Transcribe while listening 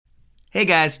Hey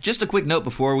guys, just a quick note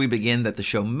before we begin that the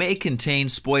show may contain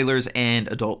spoilers and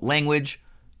adult language,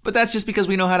 but that's just because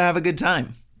we know how to have a good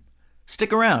time.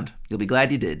 Stick around, you'll be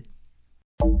glad you did.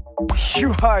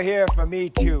 You are here for me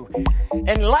to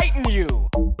enlighten you.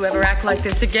 You ever act like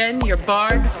this again, you're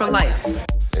barred for life.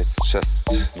 It's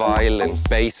just vile and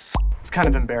base. It's kind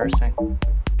of embarrassing.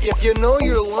 If you know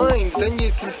your lines, then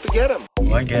you can forget them.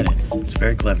 Oh, I get it. It's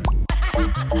very clever.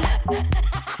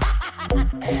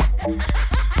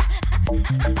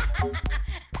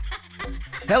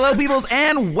 Hello, peoples,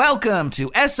 and welcome to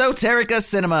Esoterica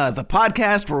Cinema, the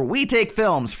podcast where we take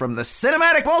films from the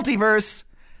cinematic multiverse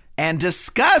and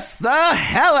discuss the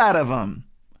hell out of them.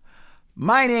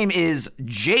 My name is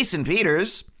Jason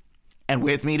Peters, and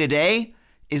with me today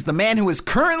is the man who is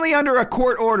currently under a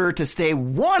court order to stay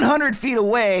 100 feet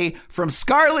away from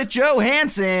Scarlett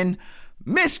Johansson,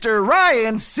 Mr.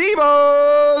 Ryan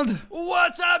Siebold.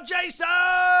 What's up, Jason?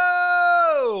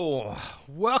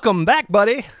 Welcome back,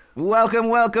 buddy.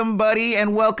 Welcome, buddy,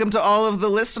 and welcome to all of the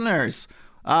listeners.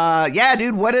 Yeah,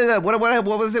 dude, what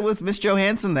was it with Miss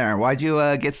Johansson there? Why'd you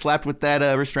get slapped with that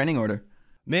restraining order?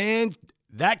 Man,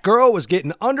 that girl was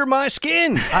getting under my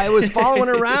skin. I was following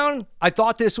her around. I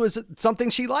thought this was something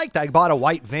she liked. I bought a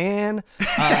white van,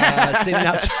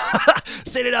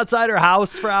 sitting outside her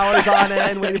house for hours on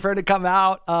end, waiting for her to come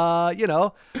out.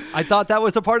 I thought that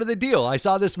was a part of the deal. I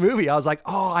saw this movie. I was like,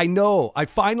 oh, I know. I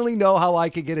finally know how I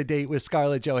could get a date with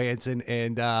Scarlett Johansson,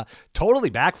 and totally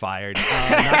backfired.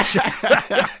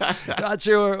 Not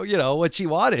sure, what she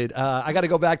wanted. I got to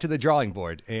go back to the drawing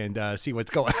board and see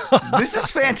what's going on. This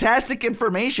is fantastic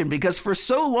information because for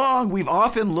so long we've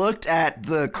often looked at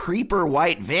the creeper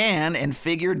white van and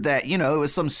figured that, it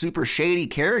was some super shady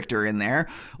character in there.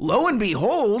 Lo and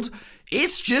behold,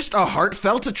 it's just a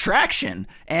heartfelt attraction.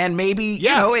 And maybe,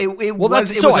 it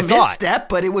was a misstep,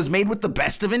 but it was made with the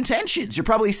best of intentions. You're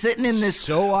probably sitting in this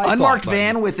unmarked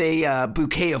van with a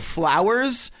bouquet of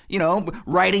flowers,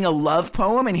 writing a love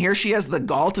poem, and here she has the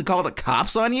gall to call the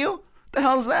cops on you? The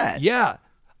hell's that? Yeah.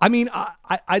 I mean,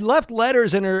 I left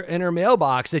letters in her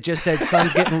mailbox that just said,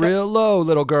 "Sun's getting real low,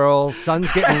 little girl.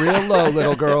 Sun's getting real low,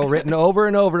 little girl," written over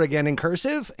and over again in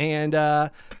cursive. And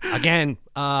again,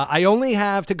 I only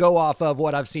have to go off of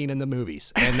what I've seen in the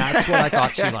movies, and that's what I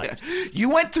thought she liked. You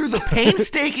went through the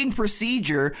painstaking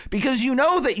procedure because you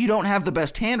know that you don't have the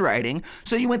best handwriting,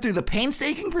 so you went through the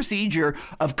painstaking procedure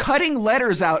of cutting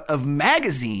letters out of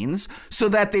magazines so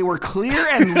that they were clear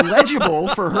and legible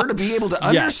for her to be able to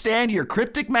understand your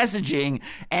cryptic messaging,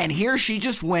 and here she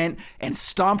just went and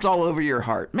stomped all over your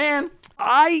heart. Man,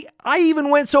 I even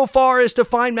went so far as to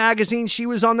find magazines she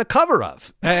was on the cover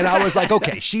of. And I was like,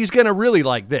 okay, she's going to really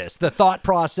like this. The thought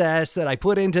process that I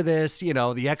put into this,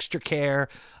 the extra care.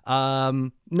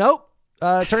 Nope.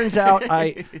 Turns out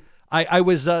I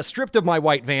was stripped of my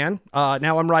white van.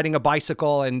 Now I'm riding a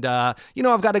bicycle and,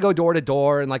 I've got to go door to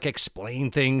door and like explain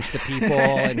things to people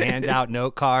and hand out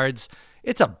note cards.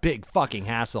 It's a big fucking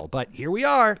hassle, but here we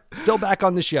are, still back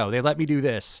on the show. They let me do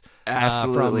this.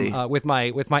 Absolutely. With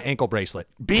my ankle bracelet.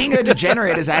 Being a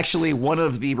degenerate is actually one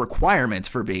of the requirements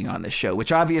for being on this show,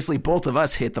 which obviously both of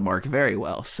us hit the mark very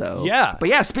well. So yeah. But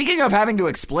yeah, speaking of having to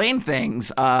explain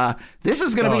things, this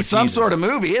is going to be some sort of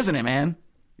movie, isn't it, man?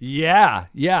 Yeah.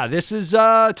 This is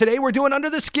today we're doing Under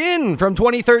the Skin from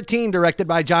 2013, directed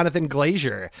by Jonathan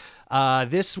Glazer.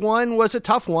 This one was a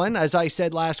tough one. As I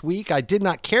said last week, I did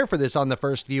not care for this on the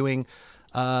first viewing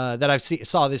that I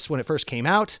saw this when it first came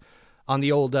out on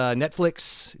the old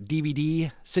Netflix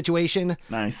DVD situation.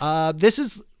 Nice. This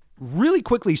is really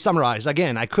quickly summarized.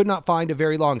 Again, I could not find a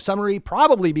very long summary,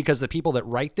 probably because the people that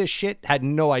write this shit had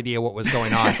no idea what was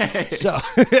going on. So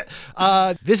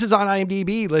this is on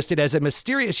IMDb, listed as a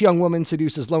mysterious young woman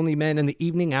seduces lonely men in the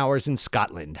evening hours in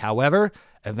Scotland. However,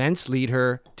 events lead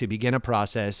her to begin a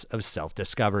process of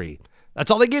self-discovery. That's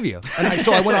all they give you. And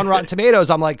so I went on Rotten Tomatoes.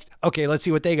 I'm like, okay, let's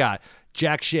see what they got.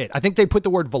 Jack shit. I think they put the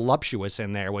word voluptuous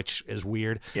in there, which is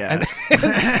weird. Yeah. And,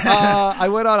 I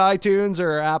went on iTunes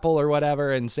or Apple or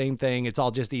whatever, and same thing. It's all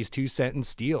just these 2-sentence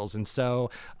steals. And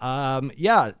so,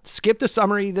 skip the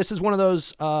summary. This is one of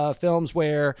those films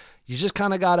where you just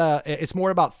kind of gotta, it's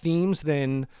more about themes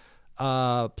than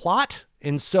plot.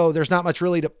 And so there's not much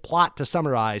really to plot to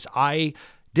summarize. I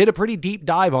did a pretty deep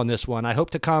dive on this one. I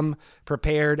hope to come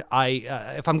prepared.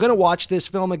 If I'm going to watch this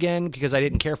film again, because I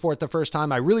didn't care for it the first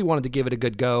time, I really wanted to give it a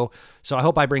good go. So I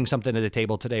hope I bring something to the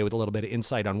table today with a little bit of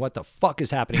insight on what the fuck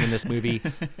is happening in this movie.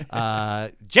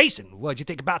 Jason, what'd you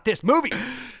think about this movie?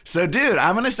 So, dude,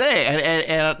 I'm going to say,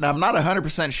 and I'm not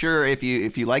 100% sure if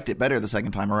you liked it better the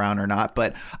second time around or not,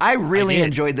 but I really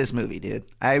enjoyed this movie, dude.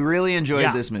 I really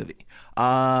enjoyed this movie.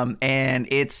 And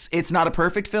it's not a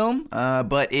perfect film,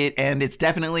 but it's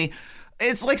definitely,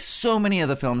 it's like so many of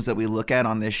the films that we look at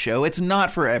on this show. It's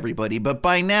not for everybody, but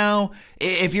by now,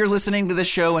 if you're listening to this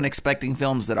show and expecting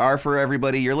films that are for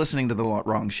everybody, you're listening to the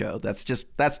wrong show.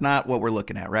 That's not what we're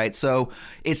looking at, right? So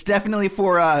it's definitely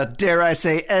for a, dare I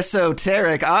say,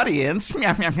 esoteric audience. No,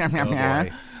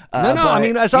 I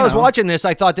mean, as I was watching this,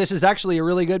 I thought this is actually a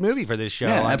really good movie for this show.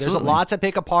 Yeah, There's a lot to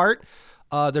pick apart.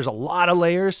 There's a lot of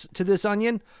layers to this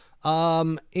onion.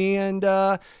 This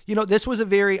was a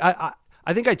very,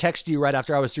 I think I texted you right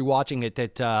after I was through watching it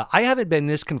that I haven't been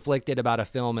this conflicted about a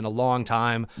film in a long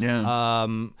time. Yeah.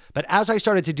 But as I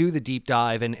started to do the deep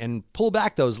dive and pull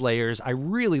back those layers, I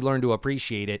really learned to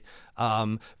appreciate it.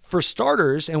 For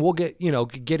starters, and we'll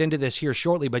get into this here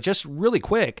shortly, but just really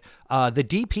quick, the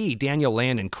DP, Daniel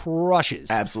Landon, crushes.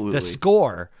 Absolutely. The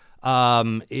score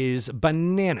is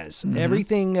bananas.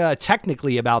 Everything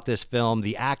technically about this film,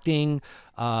 the acting,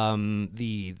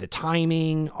 the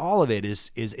timing, all of it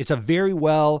it's a very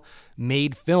well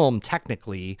made film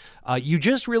technically. You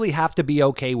just really have to be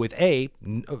okay with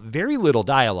very little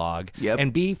dialogue,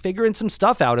 and B, figuring some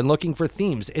stuff out and looking for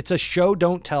themes. It's a show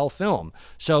don't tell film.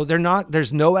 So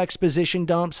there's no exposition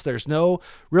dumps, there's no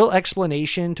real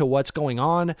explanation to what's going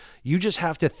on. You just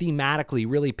have to thematically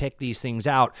really pick these things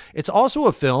out. It's also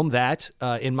a film that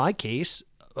in my case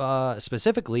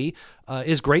specifically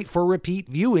is great for repeat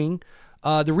viewing.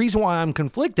 The reason why I'm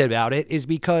conflicted about it is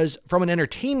because from an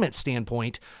entertainment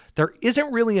standpoint, there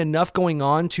isn't really enough going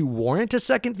on to warrant a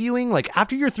second viewing. Like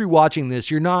after you're through watching this,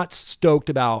 you're not stoked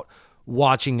about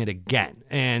watching it again.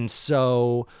 And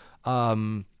so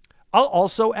I'll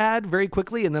also add very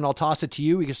quickly, and then I'll toss it to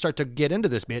you. We can start to get into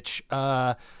this bitch.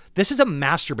 This is a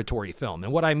masturbatory film.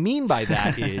 And what I mean by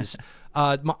that is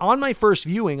on my first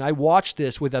viewing, I watched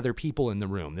this with other people in the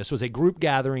room. This was a group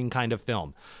gathering kind of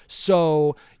film.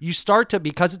 So you start to,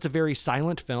 because it's a very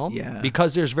silent film,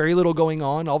 because there's very little going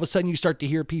on, all of a sudden you start to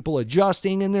hear people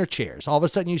adjusting in their chairs. All of a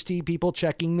sudden you see people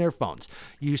checking their phones.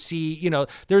 You see,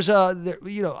 there's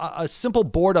a simple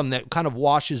boredom that kind of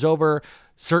washes over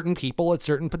certain people at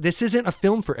certain, but this isn't a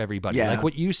film for everybody, like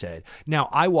what you said. Now,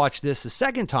 I watched this the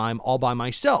second time all by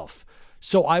myself.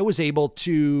 So I was able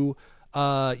to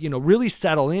really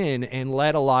settle in and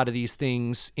let a lot of these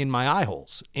things in my eye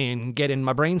holes and get in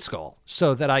my brain skull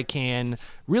so that I can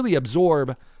really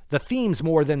absorb the themes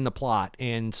more than the plot.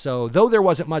 And so though there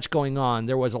wasn't much going on,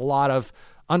 there was a lot of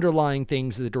underlying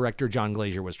things that the director John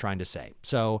Glazer was trying to say.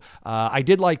 So I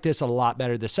did like this a lot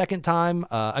better the second time.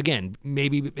 Again,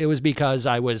 maybe it was because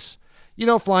I was,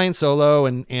 flying solo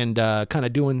and kind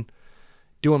of doing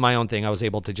my own thing. I was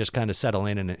able to just kind of settle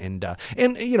in and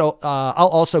I'll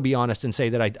also be honest and say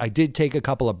that I did take a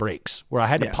couple of breaks where I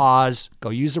had to pause,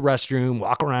 go use the restroom,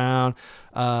 walk around,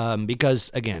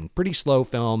 because again, pretty slow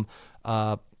film.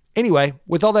 Anyway,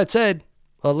 with all that said,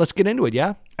 let's get into it.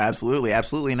 Yeah, absolutely.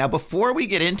 Absolutely. Now, before we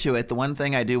get into it, the one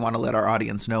thing I do want to let our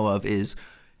audience know of is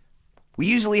we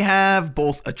usually have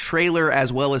both a trailer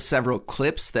as well as several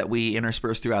clips that we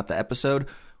intersperse throughout the episode.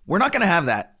 We're not going to have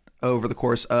that over the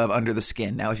course of Under the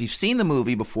Skin. Now, if you've seen the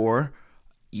movie before,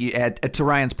 to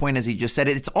Ryan's point, as he just said,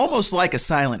 it's almost like a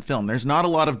silent film. There's not a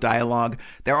lot of dialogue.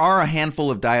 There are a handful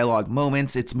of dialogue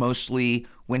moments. It's mostly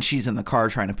when she's in the car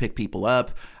trying to pick people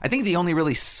up. I think the only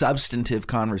really substantive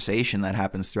conversation that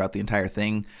happens throughout the entire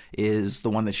thing is the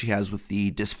one that she has with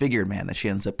the disfigured man that she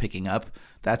ends up picking up.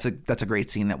 That's a great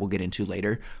scene that we'll get into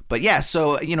later. But yeah,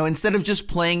 so, instead of just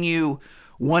playing you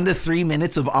 1 to 3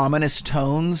 minutes of ominous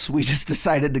tones, we just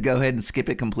decided to go ahead and skip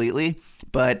it completely.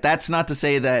 But that's not to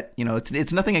say that,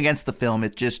 it's nothing against the film.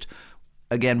 It just,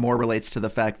 again, more relates to the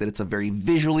fact that it's a very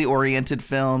visually oriented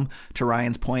film. To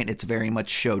Ryan's point, it's very much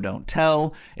show don't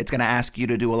tell. It's going to ask you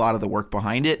to do a lot of the work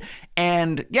behind it.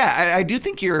 And yeah, I do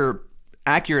think you're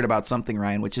accurate about something,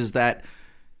 Ryan, which is that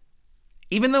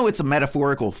even though it's a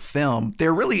metaphorical film,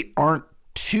 there really aren't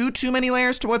too many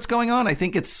layers to what's going on. I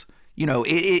think it's,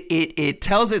 it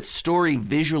tells its story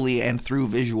visually and through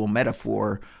visual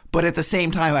metaphor, but at the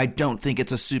same time, I don't think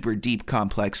it's a super deep,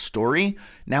 complex story.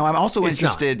 Now, I'm also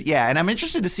interested, and I'm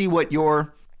interested to see what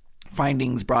your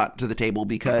findings brought to the table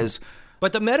because.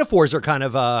 But the metaphors are kind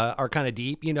of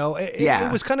deep,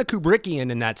 It was kind of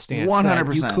Kubrickian in that stance.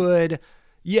 100%. You could.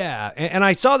 Yeah, and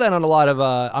I saw that on a lot of,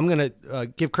 I'm going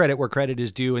to give credit where credit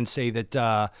is due and say that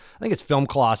I think it's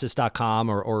filmcolossus.com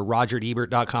or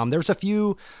rogerebert.com. There's a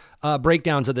few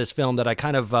breakdowns of this film that I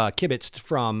kind of kibitzed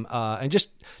from and just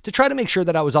to try to make sure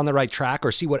that I was on the right track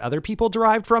or see what other people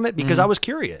derived from it because I was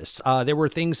curious. There were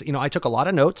things, I took a lot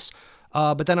of notes.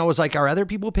 But then I was like, are other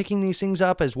people picking these things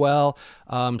up as well?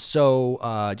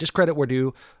 So just credit where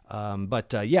due.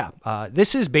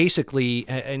 This is basically,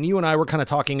 and you and I were kind of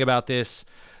talking about this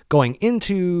going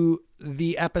into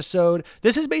the episode.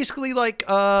 This is basically like,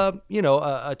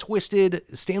 a twisted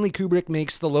Stanley Kubrick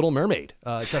makes The Little Mermaid.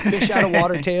 It's a fish out of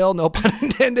water tale, no pun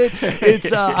intended.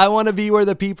 It's I want to be where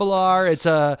the people are. It's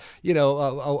an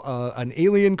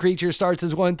alien creature starts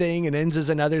as one thing and ends as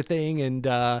another thing, and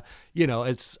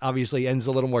it's obviously ends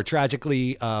a little more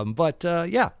tragically.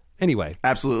 Anyway.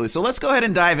 Absolutely. So let's go ahead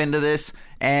and dive into this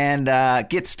and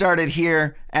get started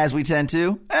here, as we tend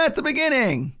to, at the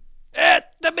beginning.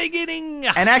 At the beginning.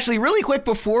 And actually, really quick,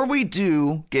 before we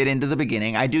do get into the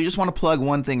beginning, I do just want to plug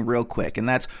one thing real quick, and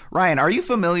that's, Ryan, are you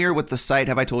familiar with the site?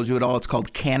 Have I told you at all? It's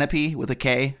called Kanopy with a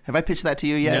K. Have I pitched that to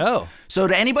you yet? No. So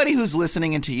to anybody who's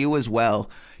listening and to you as well,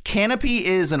 Kanopy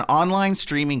is an online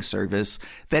streaming service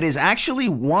that is actually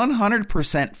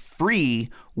 100% free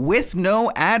with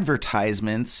no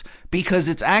advertisements because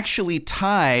it's actually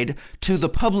tied to the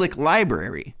public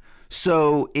library.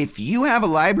 So if you have a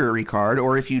library card,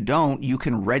 or if you don't, you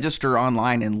can register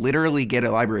online and literally get a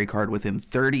library card within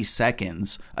 30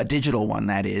 seconds, a digital one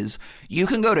that is. You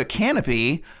can go to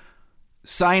Kanopy,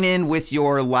 sign in with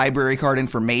your library card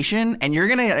information, and you're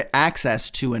going to get access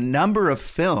to a number of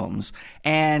films.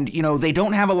 And, they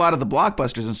don't have a lot of the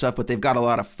blockbusters and stuff, but they've got a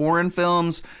lot of foreign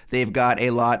films. They've got a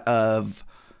lot of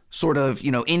sort of,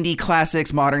 indie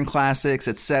classics, modern classics,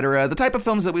 etc. The type of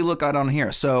films that we look at on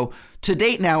here. So to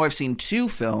date now, I've seen 2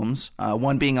 films,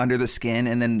 one being Under the Skin,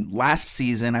 and then last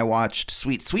season I watched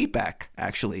Sweet Sweetback,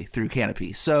 actually, through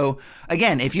Kanopy. So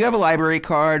again, if you have a library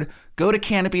card, go to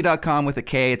Kanopy.com with a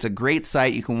K. It's a great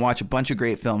site. You can watch a bunch of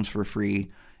great films for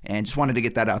free, and just wanted to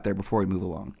get that out there before we move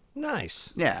along.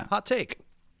 Nice. Yeah. Hot take.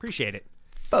 Appreciate it.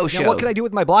 Faux show. Now, what can I do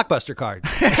with my Blockbuster card?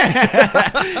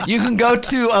 You can go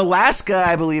to Alaska,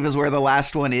 I believe is where the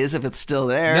last one is, if it's still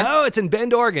there. No, it's in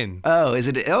Bend, Oregon. Oh, is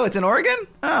it? Oh, it's in Oregon?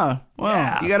 Oh, well,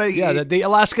 yeah. You gotta. Yeah, the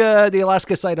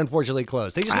Alaska site unfortunately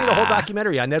closed. They just made a whole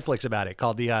documentary on Netflix about it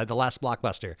called the Last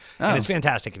Blockbuster, and it's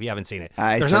fantastic if you haven't seen it.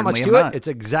 There's not much to it. It's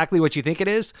exactly what you think it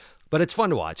is, but it's fun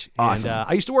to watch. Awesome. And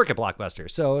I used to work at Blockbuster,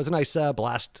 so it was a nice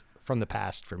blast from the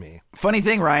past for me. Funny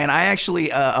thing, Ryan, I actually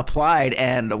applied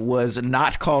and was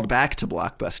not called back to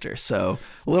Blockbuster. So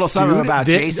a little something about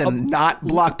Jason, not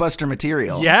Blockbuster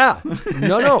material. Yeah.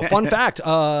 No. Fun fact.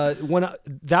 I'm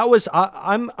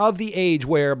of the age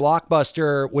where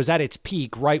Blockbuster was at its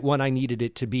peak right when I needed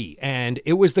it to be. And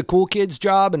it was the cool kids'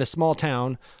 job in a small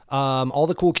town. All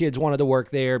the cool kids wanted to work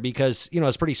there because,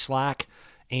 it's pretty slack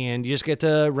and you just get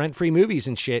to rent free movies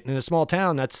and shit. And in a small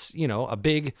town, that's, a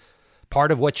big part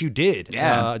of what you did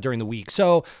during the week.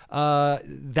 So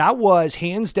that was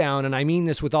hands down, and I mean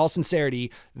this with all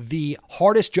sincerity, the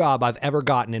hardest job I've ever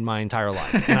gotten in my entire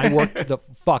life. And I worked the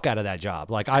fuck out of that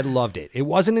job. Like, I loved it. It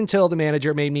wasn't until the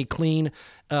manager made me clean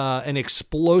an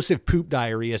explosive poop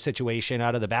diarrhea situation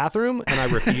out of the bathroom, and I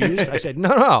refused. I said,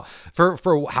 no. For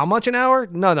how much an hour?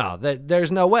 No.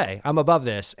 There's no way. I'm above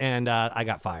this. And I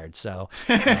got fired. So...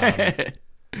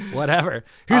 whatever.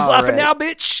 Who's laughing now,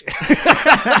 bitch?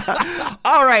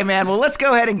 All right, man. Well, let's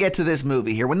go ahead and get to this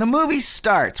movie here. When the movie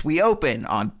starts, we open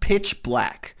on pitch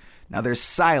black. Now there's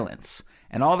silence,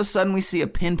 and all of a sudden we see a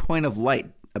pinpoint of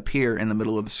light appear in the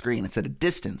middle of the screen. It's at a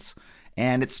distance,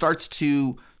 and it starts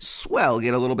to swell,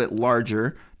 get a little bit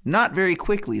larger. Not very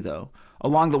quickly, though.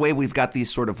 Along the way, we've got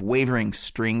these sort of wavering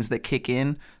strings that kick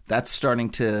in. That's starting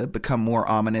to become more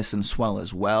ominous and swell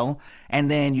as well.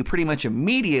 And then you pretty much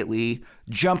immediately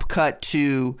jump cut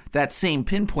to that same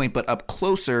pinpoint, but up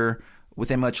closer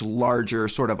with a much larger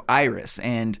sort of iris.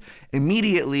 And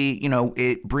immediately,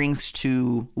 it brings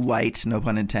to light, no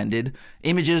pun intended,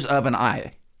 images of an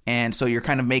eye. And so you're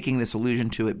kind of making this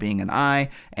allusion to it being an eye.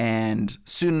 And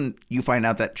soon you find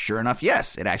out that, sure enough,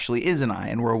 yes, it actually is an eye.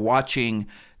 And we're watching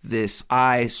this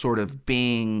eye sort of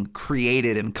being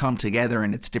created and come together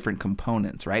in its different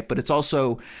components, right? But it's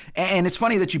also, and it's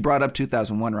funny that you brought up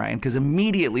 2001, Ryan, because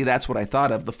immediately that's what I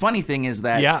thought of. The funny thing is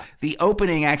that the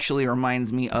opening actually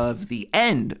reminds me of the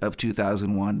end of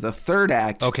 2001, the third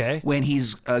act, when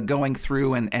he's going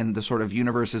through and the sort of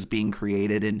universe is being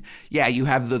created. And you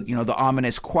have the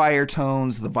ominous choir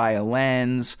tones, the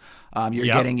violins. You're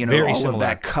getting, all similar. Of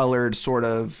that colored sort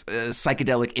of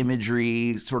psychedelic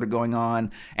imagery sort of going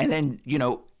on. And then,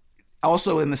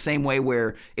 also in the same way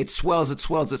where it swells,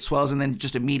 and then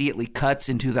just immediately cuts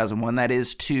in 2001, that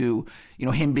is, to,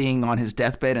 him being on his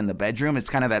deathbed in the bedroom. It's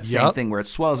kind of that same thing where it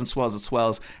swells,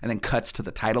 and then cuts to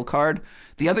the title card.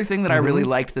 The other thing that I really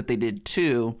liked that they did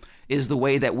too is the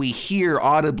way that we hear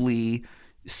audibly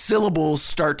syllables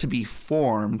start to be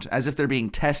formed as if they're being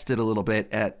tested a little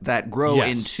bit that grow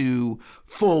Yes. into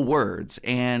full words.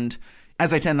 And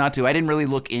as I tend not to, I didn't really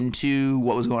look into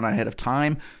what was going on ahead of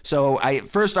time. So at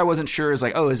first I wasn't sure. It's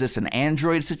like, oh, is this an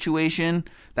android situation?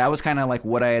 That was kind of like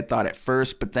what I had thought at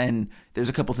first. But then there's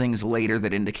a couple things later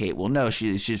that indicate, well, no,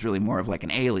 she's really more of like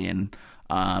an alien.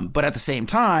 But at the same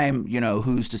time,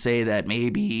 who's to say that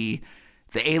maybe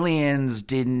the aliens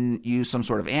didn't use some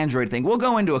sort of android thing? We'll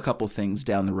go into a couple things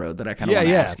down the road that I kind of want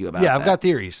to ask you about. Yeah, I've got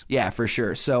theories. Yeah, for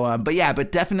sure. So,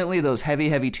 but definitely those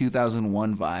heavy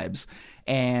 2001 vibes.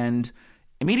 And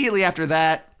immediately after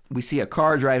that, we see a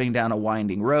car driving down a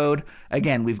winding road.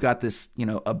 Again, we've got this,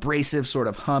 abrasive sort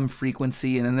of hum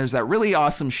frequency. And then there's that really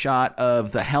awesome shot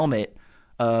of the helmet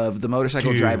of the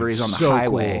motorcycle driver. He's on the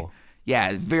highway. Cool.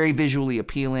 Yeah, very visually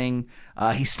appealing.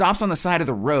 He stops on the side of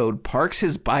the road, parks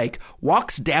his bike,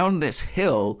 walks down this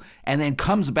hill, and then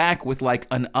comes back with like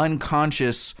an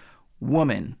unconscious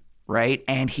woman, right?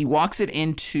 And he walks it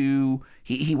into,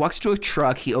 he walks to a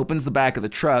truck, he opens the back of the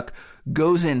truck,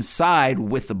 goes inside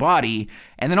with the body,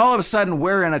 and then all of a sudden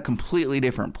we're in a completely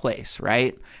different place,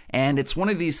 right? And it's one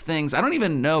of these things, I don't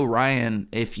even know, Ryan,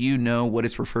 if you know what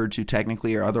it's referred to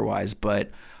technically or otherwise, but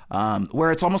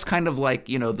where it's almost kind of like,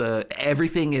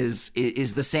 everything is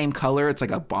the same color. It's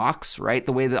like a box, right?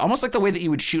 Almost like the way that you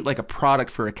would shoot like a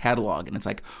product for a catalog. And it's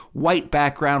like white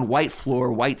background, white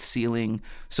floor, white ceiling.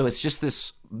 So it's just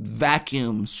this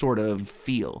vacuum sort of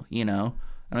feel, I don't know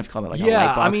if you call that like a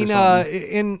light box or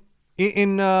something.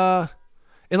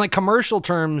 In like commercial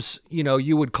terms,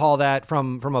 you would call that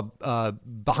from a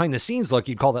behind the scenes look,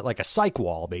 you'd call that like a cyc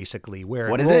wall, basically, where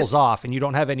it rolls off and you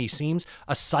don't have any seams.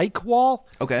 A cyc wall.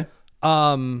 Okay.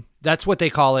 That's what they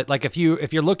call it. Like if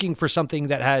you're looking for something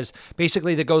that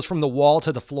goes from the wall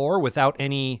to the floor without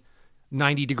any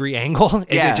 90-degree angle, and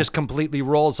it just completely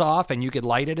rolls off, and you could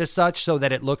light it as such so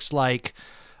that it looks like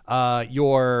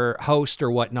your host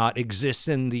or whatnot exists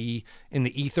in the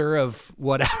ether of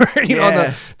whatever,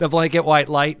 the blanket white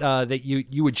light, that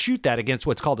you would shoot that against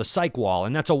what's called a cyc wall.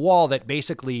 And that's a wall that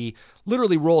basically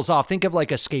literally rolls off. Think of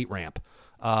like a skate ramp.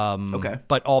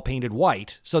 But all painted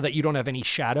white so that you don't have any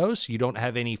shadows, you don't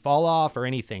have any fall off or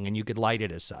anything, and you could light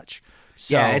it as such.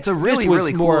 So it's a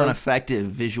really cool and effective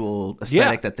visual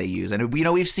aesthetic that they use. And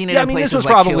we've seen it in places this was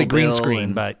like probably Kill green Bill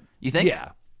screen, but you think?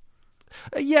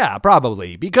 Yeah,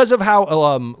 probably because of how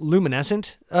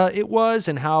luminescent it was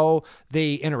and how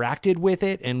they interacted with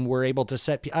it and were able to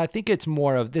set. I think this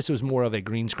was more of a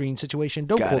green screen situation.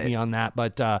 Don't quote me on that,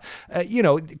 but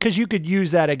because you could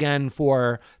use that again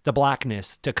for the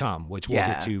blackness to come, which we'll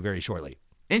get to very shortly.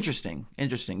 Interesting.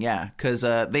 Yeah, because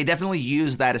they definitely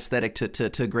use that aesthetic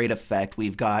to great effect.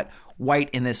 We've got white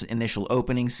in this initial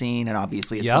opening scene, and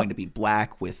obviously it's going to be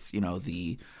black with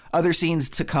the other scenes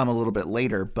to come a little bit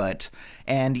later.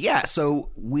 So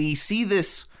we see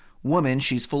this woman,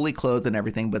 she's fully clothed and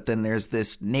everything, but then there's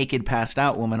this naked, passed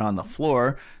out woman on the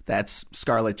floor. That's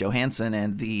Scarlett Johansson,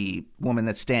 and the woman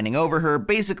that's standing over her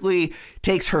basically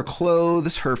takes her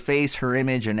clothes, her face, her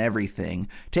image, and everything.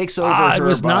 Takes over her body. It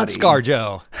was not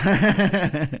ScarJo.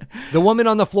 The woman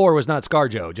on the floor was not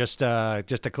ScarJo, just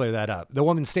to clear that up. The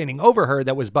woman standing over her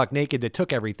that was buck naked that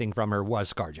took everything from her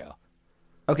was ScarJo.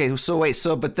 Okay,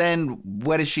 but then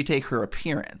what does she take her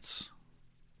appearance?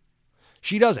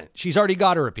 She doesn't. She's already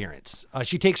got her appearance.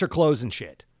 She takes her clothes and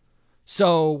shit.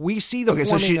 So we see the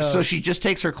so she just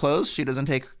takes her clothes? She doesn't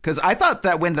take... Because I thought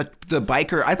that when the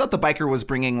biker was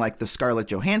bringing like the Scarlett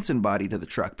Johansson body to the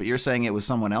truck, but you're saying it was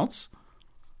someone else?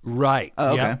 Right.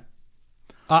 Oh, okay. Yeah.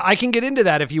 I can get into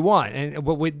that if you want,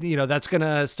 but that's going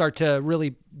to start to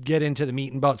really get into the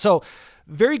meat and bones. So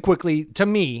very quickly, to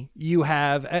me, you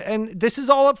have, and this is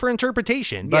all up for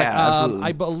interpretation, but absolutely.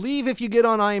 I believe if you get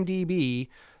on IMDb,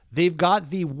 they've got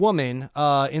the woman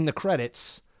in the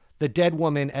credits, the dead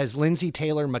woman, as Lindsay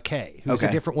Taylor McKay, who's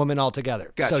a different woman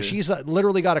altogether. Gotcha. So she's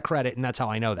literally got a credit, and that's how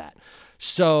I know that.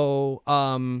 So,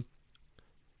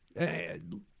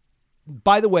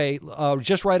 by the way,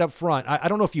 just right up front, I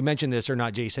don't know if you mentioned this or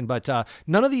not, Jason, but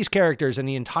none of these characters in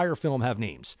the entire film have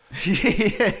names.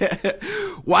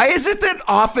 Why is it that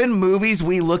often movies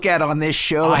we look at on this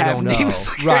show have names?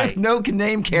 Right. No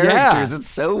name characters. Yeah. It's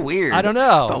so weird. I don't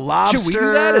know. The Lobster. Should we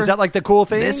do that? Is that like the cool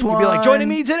thing? This one. You'd be like, joining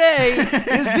me today is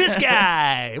this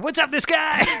guy. What's up, this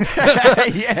guy?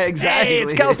 Yeah, exactly. Hey,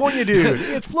 it's California dude.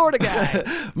 It's Florida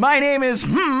guy. My name is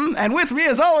and with me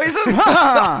as always is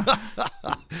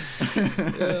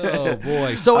Oh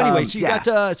boy. So anyway, so you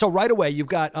got so right away you've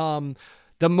got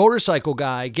the motorcycle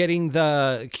guy getting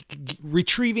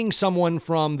retrieving someone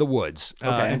from the woods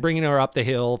and bringing her up the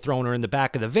hill, throwing her in the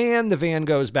back of the van. The van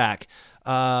goes back.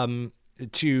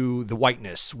 to the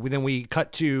whiteness. Then we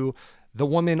cut to the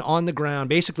woman on the ground,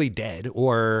 basically dead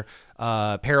or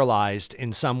paralyzed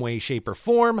in some way, shape, or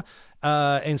form.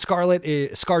 And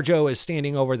ScarJo is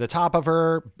standing over the top of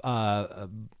her,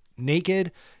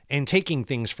 naked, and taking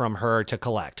things from her to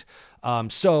collect.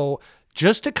 So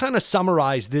just to kind of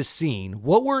summarize this scene,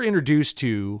 what we're introduced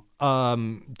to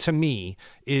me,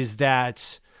 is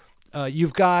that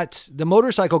you've got the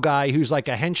motorcycle guy who's like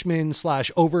a henchman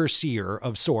 / overseer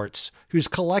of sorts, who's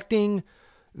collecting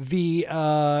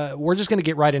we're just going to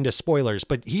get right into spoilers,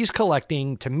 but he's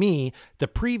collecting, to me, the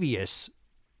previous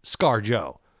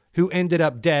ScarJo, who ended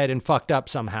up dead and fucked up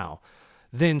somehow.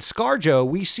 Then ScarJo,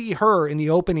 we see her in the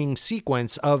opening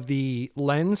sequence of the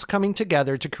lens coming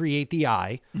together to create the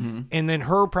eye, and then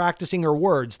her practicing her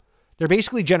words. They're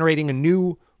basically generating a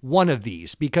new one of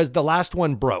these because the last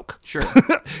one broke. Sure.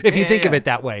 If you think of it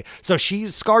that way. So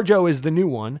ScarJo is the new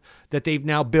one that they've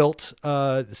now built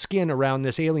skin around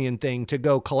this alien thing to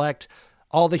go collect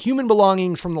all the human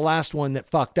belongings from the last one that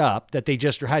fucked up, that they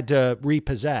just had to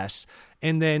repossess.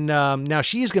 And then now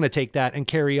she's going to take that and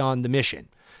carry on the mission.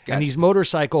 Gotcha. And these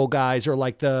motorcycle guys are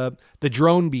like the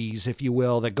drone bees, if you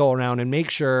will, that go around and make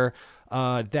sure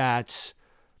that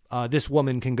this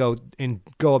woman can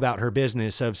go about her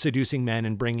business of seducing men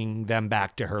and bringing them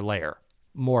back to her lair,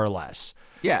 more or less.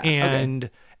 Yeah. And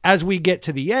as we get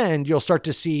to the end, you'll start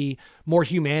to see more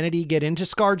humanity get into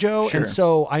ScarJo. Sure. And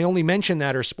so I only mention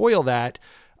that or spoil that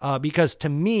because to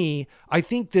me, I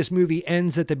think this movie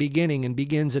ends at the beginning and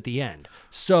begins at the end.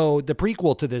 So the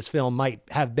prequel to this film might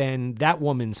have been that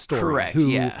woman's story. Correct, who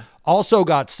yeah. also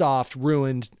got soft,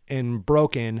 ruined, and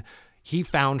broken. He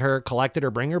found her, collected her,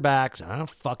 bring her back. So, oh,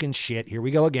 fucking shit. Here we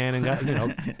go again. And got,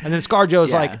 and then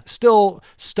ScarJo's like still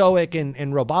stoic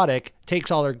and robotic,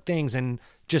 takes all her things and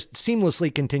just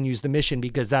seamlessly continues the mission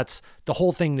because that's the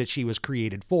whole thing that she was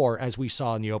created for, as we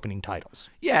saw in the opening titles.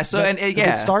 Yeah. So, a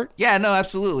good start? Yeah, no,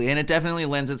 absolutely. And it definitely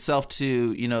lends itself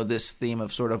to, this theme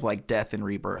of sort of like death and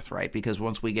rebirth, right? Because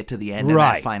once we get to the end of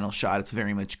that final shot, it's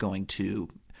very much going to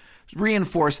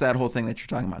reinforce that whole thing that you're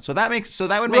talking about. So that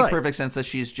would make perfect sense that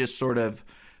she's just sort of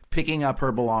picking up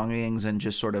her belongings and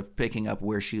just sort of picking up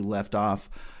where she left off.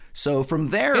 So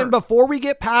from there, and before we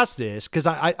get past this, because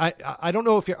I don't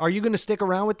know if are you going to stick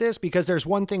around with this, because there's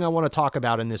one thing I want to talk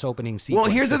about in this opening sequence.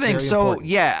 Well, here's the thing. So important.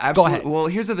 yeah, absolutely. Go ahead. Well,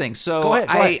 here's the thing. So go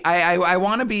ahead. I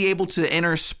want to be able to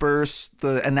intersperse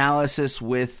the analysis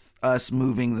with us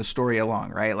moving the story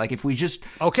along, right? Like if we just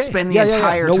spend the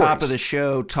entire top of the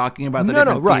show talking about the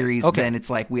different theories, then it's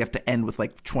like we have to end with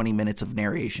like 20 minutes of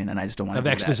narration, and I just don't want to do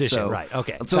exposition, that. So, right?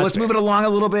 Okay. So let's move it along a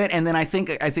little bit, and then I think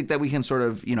that we can sort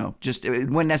of just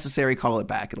when necessary call it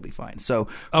back. It'll be fine. So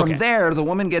from there, the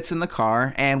woman gets in the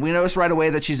car, and we notice right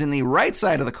away that she's in the right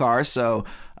side of the car. So.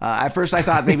 At first, I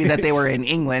thought maybe that they were in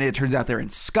England. It turns out they're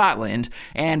in Scotland.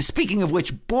 And speaking of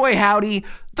which, boy howdy,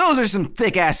 those are some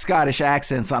thick-ass Scottish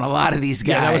accents on a lot of these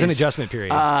guys. Yeah, that was an adjustment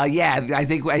period. I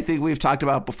think we've talked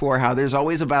about before how there's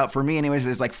always about, for me anyways,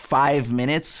 there's like 5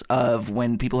 minutes of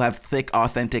when people have thick,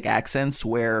 authentic accents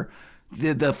where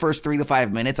the first 3 to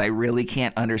 5 minutes, I really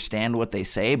can't understand what they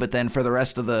say, but then for the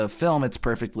rest of the film, it's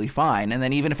perfectly fine. And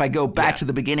then even if I go back to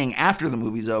the beginning after the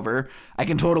movie's over, I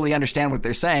can totally understand what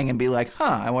they're saying and be like,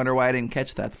 I wonder why I didn't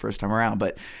catch that the first time around.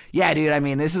 But yeah, dude, I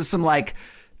mean, this is some like,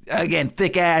 again,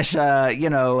 thick ass,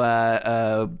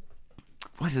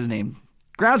 what's his name?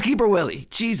 Groundskeeper Willie.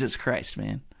 Jesus Christ,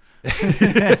 man.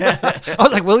 I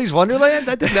was like, Willy's Wonderland?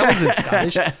 That wasn't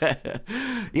Scottish.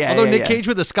 Although Nick Cage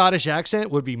with a Scottish accent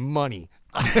would be money.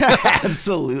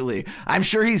 Absolutely. I'm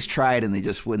sure he's tried and they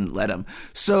just wouldn't let him.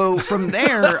 So from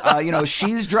there,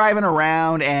 she's driving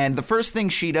around, and the first thing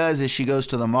she does is she goes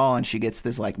to the mall and she gets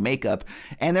this like makeup.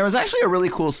 And there was actually a really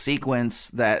cool sequence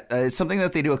that is something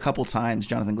that they do a couple times.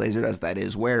 Jonathan Glazer does that,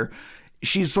 is where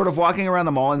she's sort of walking around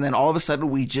the mall, and then all of a sudden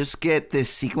we just get this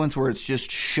sequence where it's just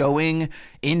showing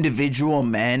individual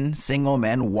men, single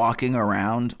men walking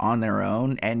around on their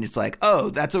own. And it's like, oh,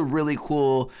 that's a really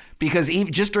cool, because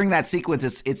even just during that sequence,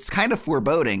 it's kind of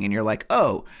foreboding. And you're like,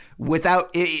 oh, without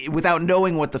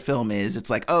knowing what the film is, it's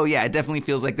like, oh yeah, it definitely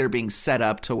feels like they're being set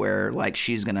up to where like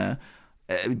she's going to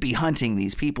be hunting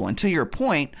these people. And to your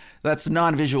point, that's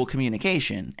non-visual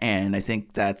communication. And I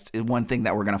think that's one thing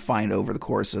that we're going to find over the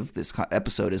course of this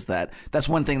episode, is that's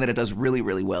one thing that it does really,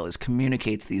 really well, is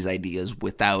communicates these ideas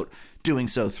without doing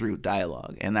so through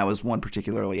dialogue. And that was one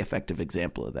particularly effective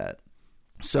example of that.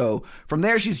 So from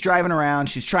there, she's driving around,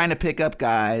 she's trying to pick up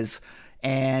guys.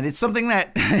 And it's something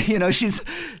that,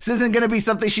 this isn't going to be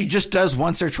something she just does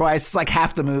once or twice. It's like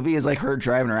half the movie is like her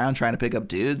driving around trying to pick up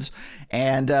dudes.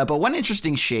 And but one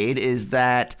interesting shade is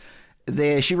that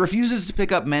she refuses to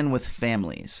pick up men with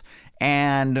families.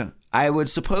 And I would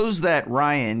suppose that,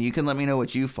 Ryan, you can let me know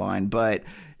what you find, but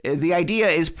the idea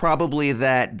is probably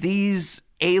that these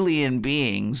alien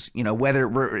beings, you know, whether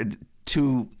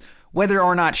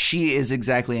or not she is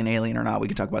exactly an alien or not, we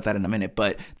can talk about that in a minute,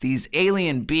 but these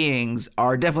alien beings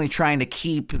are definitely trying to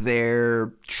keep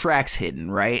their tracks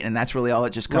hidden, right? And that's really all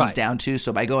it just comes down to.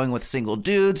 So by going with single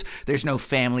dudes, there's no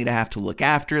family to have to look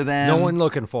after them. No one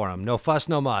looking for them. No fuss,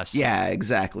 no muss. Yeah,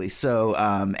 exactly. So,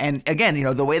 and again, you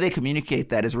know, the way they communicate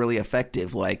that is really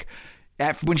effective. Like,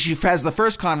 when she has the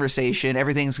first conversation,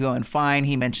 everything's going fine.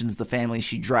 He mentions the family.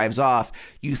 She drives off.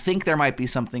 You think there might be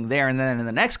something there. And then in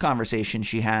the next conversation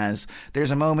she has,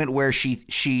 there's a moment where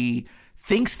she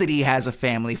thinks that he has a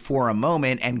family for a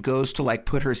moment and goes to like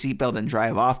put her seatbelt and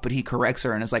drive off. But he corrects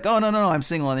her and is like, oh, no, I'm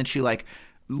single. And then she like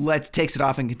takes it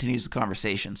off and continues the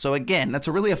conversation. So again, that's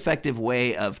a really effective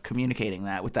way of communicating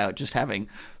that without just having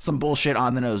some bullshit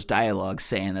on the nose dialogue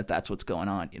saying that that's what's going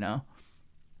on, you know?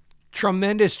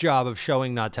 Tremendous job of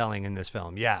showing, not telling in this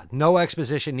film. Yeah. No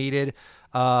exposition needed.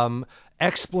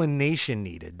 Explanation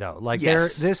needed, though. Like,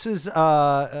 yes. This is,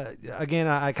 again,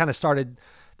 I kind of started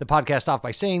the podcast off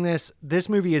by saying this. This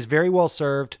movie is very well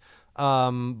served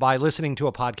by listening to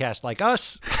a podcast like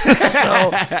us.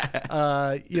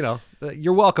 So, you know,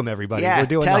 you're welcome, everybody. Yeah, we're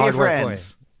doing tell the hard your work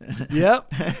friends. for you. Yep.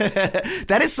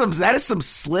 That is some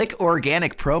slick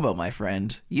organic promo, my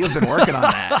friend. You have been working on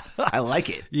that. I like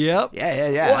it. Yep.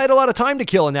 Yeah. Well, I had a lot of time to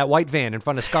kill in that white van in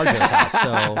front of ScarJo's house,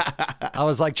 so I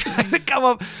was like trying to come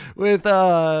up with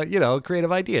you know,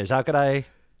 creative ideas. How could I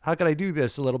do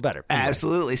this a little better? Anyway.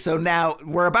 Absolutely. So now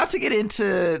we're about to get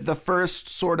into the first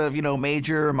sort of, you know,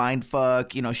 major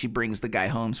mindfuck, you know, she brings the guy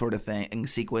home sort of thing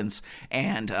sequence,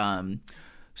 and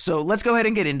so let's go ahead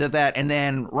and get into that. And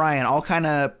then, Ryan, I'll kind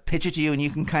of pitch it to you and you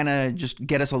can kind of just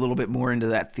get us a little bit more into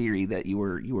that theory that you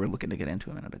were looking to get into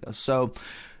a minute ago. So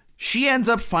she ends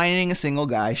up finding a single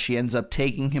guy. She ends up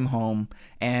taking him home.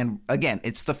 And again,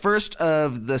 it's the first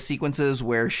of the sequences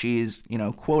where she's, you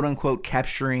know, quote unquote,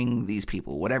 capturing these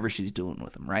people, whatever she's doing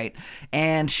with them, right?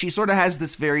 And she sort of has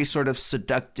this very sort of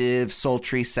seductive,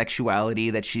 sultry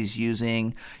sexuality that she's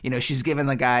using. You know, she's giving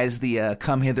the guys the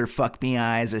come hither, fuck me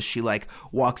eyes as she like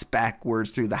walks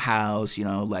backwards through the house, you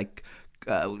know, like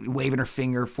waving her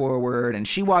finger forward, and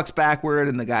she walks backward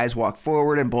and the guys walk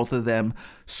forward, and both of them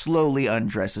slowly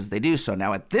undress as they do so.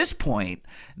 Now at this point,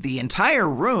 the entire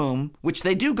room, which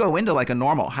they do go into like a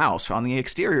normal house, on the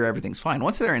exterior everything's fine.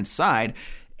 Once they're inside,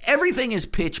 everything is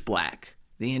pitch black.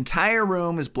 The entire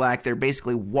room is black. They're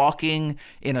basically walking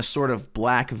in a sort of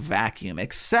black vacuum,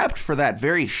 except for that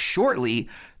very shortly,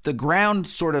 the ground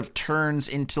sort of turns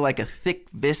into like a thick,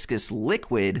 viscous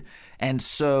liquid. And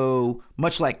so,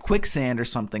 much like quicksand or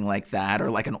something like that, or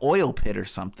like an oil pit or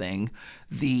something,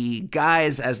 the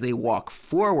guys, as they walk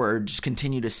forward, just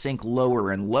continue to sink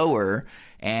lower and lower.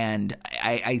 And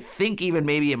I think even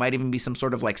maybe it might even be some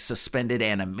sort of like suspended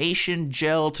animation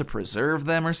gel to preserve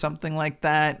them or something like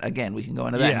that. Again, we can go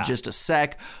into that in just a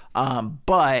sec.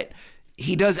 But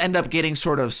he does end up getting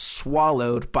sort of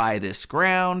swallowed by this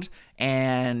ground.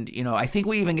 And, you know, I think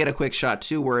we even get a quick shot,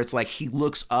 too, where it's like he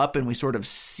looks up and we sort of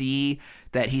see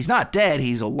that he's not dead,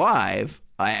 he's alive,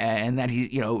 and that he,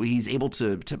 you know, he's able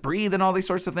to breathe and all these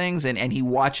sorts of things. And he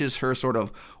watches her sort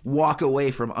of walk away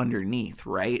from underneath,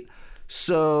 right?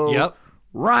 So,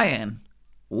 Ryan,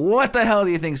 what the hell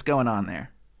do you think's going on there?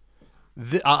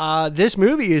 This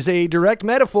movie is a direct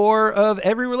metaphor of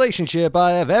every relationship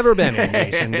I have ever been in,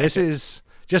 Jason. This is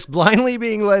just blindly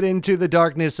being led into the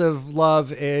darkness of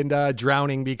love and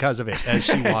drowning because of it as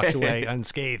she walks away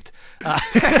unscathed.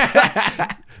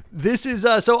 This is,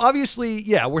 so obviously,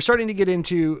 yeah, we're starting to get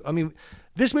into, I mean,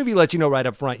 this movie lets you know right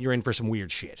up front you're in for some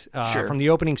weird shit. Sure. From the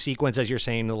opening sequence, as you're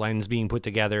saying, the lens being put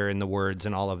together and the words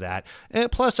and all of that. And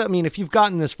plus, I mean, if you've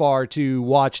gotten this far to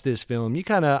watch this film, you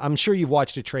kind of, I'm sure you've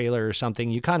watched a trailer or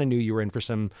something. You kind of knew you were in for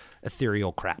some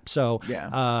ethereal crap. So,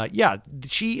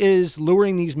 she is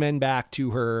luring these men back to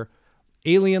her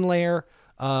alien lair.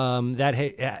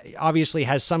 That obviously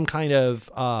has some kind of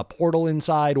portal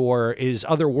inside or is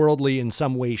otherworldly in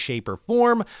some way, shape, or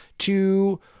form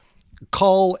to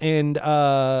cull and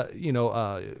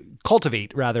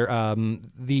cultivate rather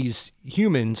these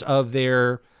humans of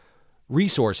their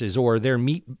resources or their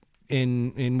meat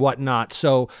in whatnot.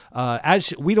 So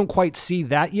as we don't quite see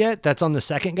that yet, that's on the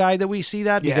second guy that we see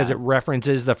that because it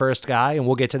references the first guy, and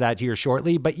we'll get to that here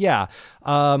shortly. But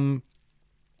so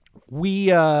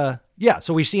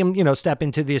we see him, step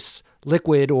into this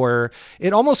liquid, or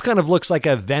it almost kind of looks like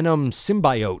a Venom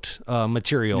symbiote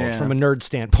material from a nerd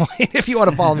standpoint, if you want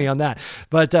to follow me on that.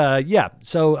 But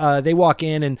so they walk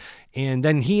in, and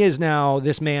then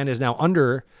this man is now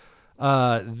under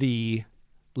the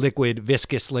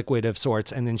viscous liquid of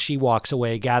sorts, and then she walks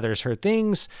away, gathers her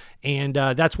things, and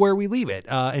that's where we leave it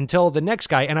until the next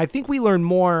guy. And I think we learn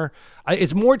more.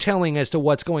 It's more telling as to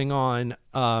what's going on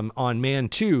Man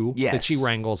 2 that she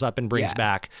wrangles up and brings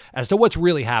back as to what's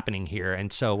really happening here.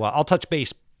 And so I'll touch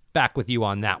base back with you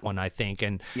on that one, I think.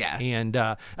 And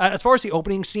as far as the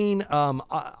opening scene,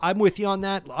 I'm with you on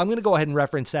that. I'm going to go ahead and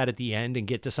reference that at the end and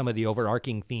get to some of the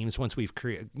overarching themes once we've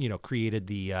created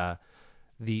the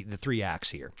 3 acts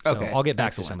here. So okay, I'll get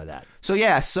back to some of that. So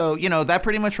that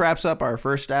pretty much wraps up our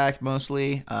first act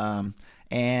mostly.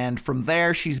 And from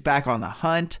there, she's back on the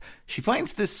hunt. She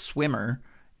finds this swimmer,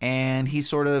 and he's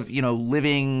sort of,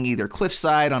 living either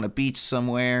cliffside on a beach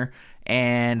somewhere.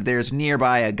 And there's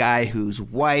nearby a guy whose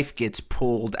wife gets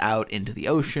pulled out into the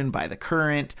ocean by the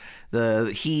current.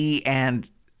 He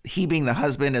being the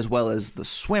husband as well as the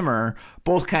swimmer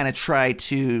both kind of try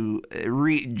to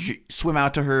swim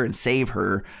out to her and save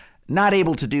her. Not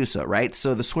able to do so, right?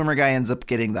 So the swimmer guy ends up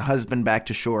getting the husband back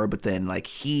to shore, but then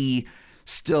he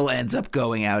still ends up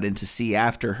going out into sea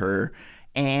after her.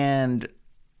 And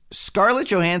Scarlett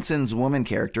Johansson's woman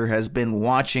character has been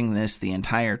watching this the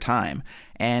entire time,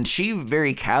 and she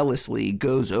very callously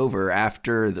goes over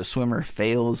after the swimmer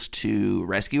fails to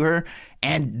rescue her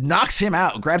and knocks him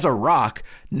out, grabs a rock,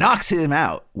 knocks him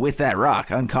out with that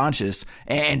rock unconscious,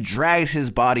 and drags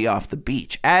his body off the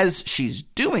beach. As she's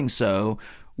doing so,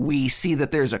 we see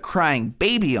that there's a crying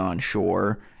baby on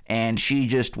shore, and she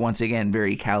just once again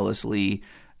very callously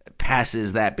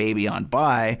passes that baby on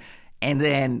by. And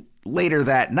then later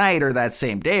that night or that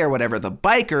same day or whatever, the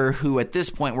biker, who at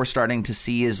this point we're starting to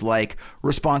see is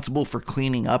responsible for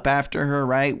cleaning up after her,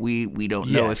 right? We don't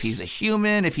know if he's a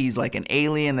human, if he's an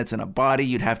alien that's in a body.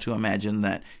 You'd have to imagine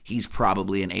that he's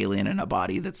probably an alien in a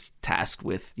body that's tasked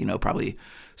with, probably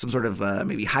some sort of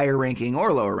maybe higher ranking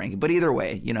or lower ranking. But either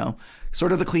way,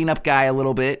 sort of the cleanup guy a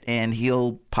little bit, and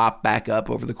he'll pop back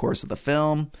up over the course of the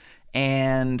film.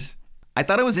 And I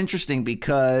thought it was interesting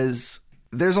because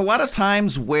there's a lot of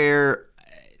times where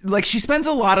she spends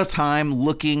a lot of time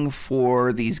looking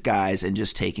for these guys and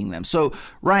just taking them. So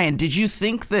Ryan, did you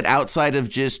think that outside of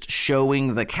just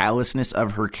showing the callousness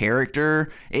of her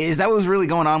character, is that what was really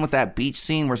going on with that beach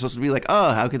scene? We're supposed to be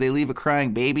oh, how could they leave a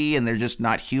crying baby and they're just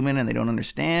not human and they don't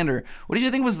understand? Or what did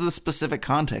you think was the specific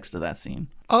context of that scene?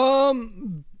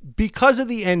 Because of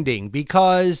the ending,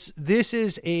 because this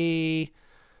is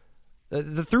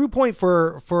the through point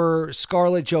for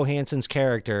Scarlett Johansson's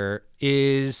character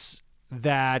is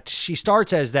that she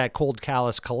starts as that cold,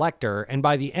 callous collector, and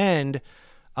by the end,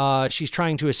 she's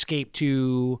trying to escape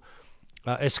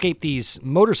these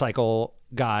motorcycle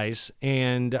guys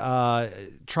and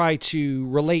try to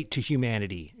relate to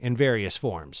humanity in various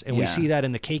forms. And we see that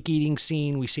in the cake eating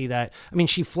scene. We see that,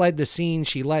 she fled the scene.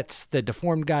 She lets the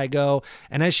deformed guy go.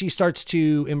 And as she starts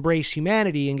to embrace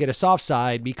humanity and get a soft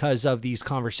side because of these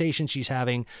conversations she's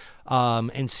having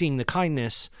and seeing the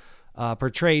kindness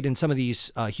portrayed in some of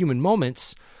these human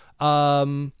moments.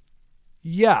 I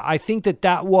think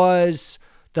that was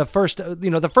the first,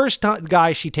 the first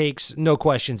guy she takes, no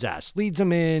questions asked, leads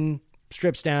him in,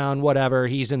 strips down, whatever,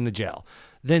 he's in the jail.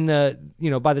 Then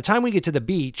by the time we get to the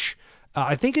beach,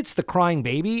 I think it's the crying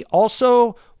baby.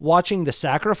 Also watching the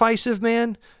sacrifice of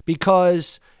man,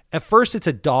 because at first it's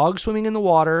a dog swimming in the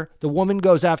water. The woman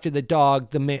goes after the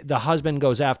dog. The husband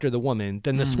goes after the woman.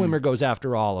 Then the swimmer goes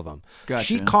after all of them. Gotcha.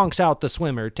 She conks out the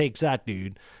swimmer, takes that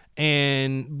dude.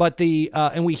 And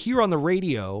we hear on the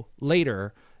radio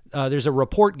later, there's a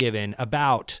report given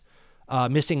about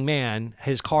missing man.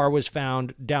 His car was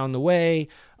found down the way.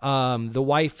 The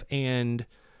wife and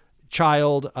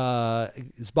child,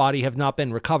 his body have not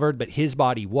been recovered, but his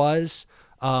body was,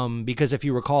 because if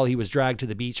you recall, he was dragged to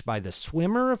the beach by the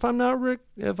swimmer, if I'm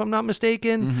not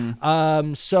mistaken.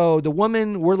 Mm-hmm. So the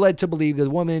woman, we're led to believe the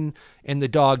woman and the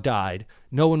dog died.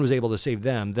 No one was able to save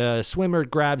them. The swimmer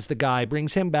grabs the guy,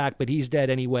 brings him back, but he's dead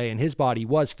anyway, and his body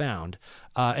was found.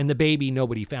 And the baby,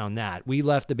 nobody found that. We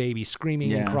left the baby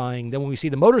screaming and crying. Then when we see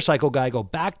the motorcycle guy go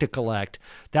back to collect,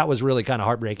 that was really kind of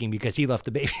heartbreaking because he left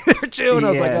the baby there too. And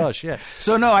I was like, oh shit.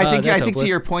 So no, I think to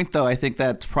your point though, I think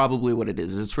that's probably what it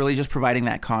is. It's really just providing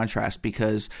that contrast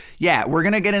because we're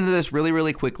going to get into this really,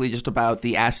 really quickly just about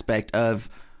the aspect of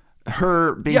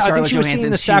her being Scarlett I think she was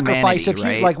seeing the sacrifice of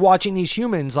right? watching these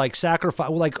humans sacrifice.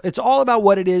 It's all about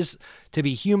what it is to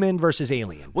be human versus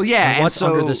alien. Well, yeah, and what's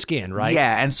under the skin, right?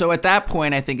 Yeah, and so at that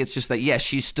point, I think it's just that yes,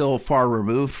 she's still far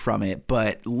removed from it,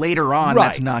 but later on,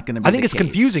 that's not going to be. I think it's case.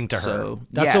 confusing to her. So,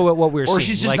 that's what we're seeing. Or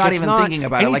she's just not even thinking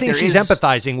about anything it. Like she's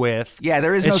empathizing with. Yeah,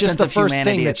 there is no sense of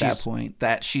humanity at that point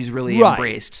that she's really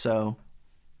embraced. So.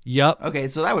 Yep. Okay,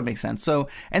 so that would make sense. So,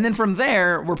 and then from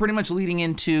there, we're pretty much leading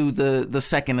into the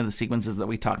second of the sequences that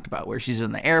we talked about, where she's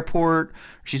in the airport.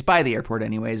 She's by the airport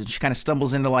anyways, and she kind of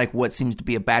stumbles into like what seems to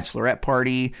be a bachelorette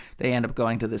party. They end up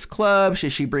going to this club.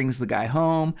 She brings the guy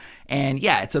home. And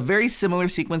yeah, it's a very similar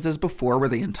sequence as before, where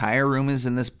the entire room is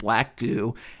in this black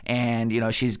goo. And,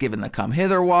 she's given the come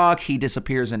hither walk. He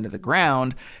disappears into the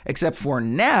ground, except for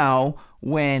now,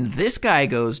 when this guy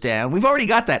goes down, we've already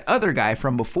got that other guy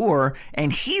from before,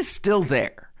 and he's still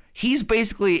there. He's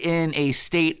basically in a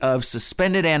state of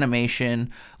suspended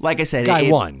animation. Like I said, Guy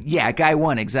one. Yeah, Guy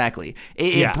one, exactly.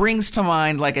 It brings to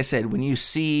mind, like I said, when you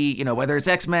see, whether it's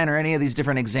X-Men or any of these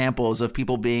different examples of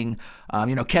people being,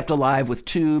 kept alive with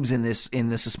tubes in this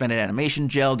suspended animation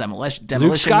gel, Demolition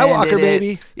Luke Skywalker,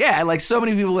 baby. Yeah, like so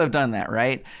many people have done that,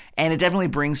 right? And it definitely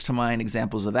brings to mind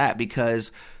examples of that,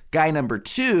 because Guy number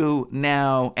 2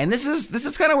 now, and this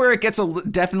is kind of where it gets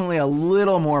definitely a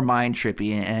little more mind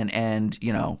trippy, and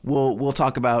we'll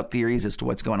talk about theories as to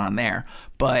what's going on there.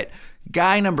 But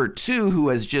Guy number 2, who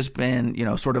has just been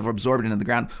sort of absorbed into the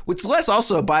ground, which let's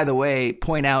also, by the way,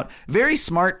 point out, very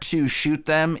smart to shoot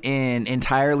them in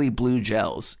entirely blue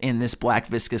gels in this black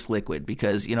viscous liquid,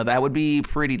 because that would be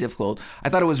pretty difficult. I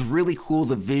thought it was really cool,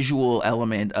 the visual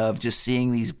element of just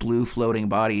seeing these blue floating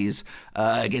bodies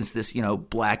against this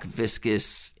black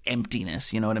viscous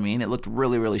emptiness. You know what I mean? It looked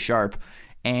really, really sharp.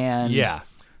 And yeah.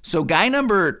 So Guy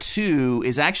number 2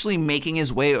 is actually making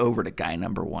his way over to Guy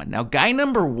number 1. Now, Guy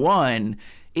number 1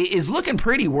 is looking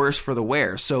pretty worse for the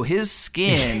wear. So his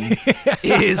skin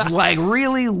is like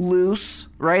really loose,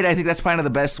 right? I think that's kind of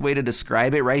the best way to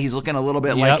describe it, right? He's looking a little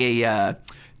bit like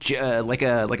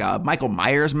a Michael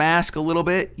Myers mask, a little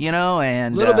bit, and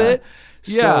a little bit.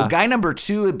 Yeah. So Guy number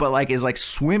 2, but is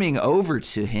swimming over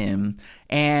to him,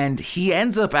 and he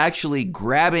ends up actually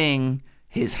grabbing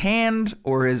his hand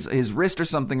or his wrist or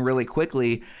something really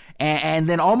quickly, and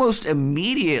then almost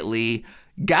immediately,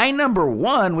 Guy number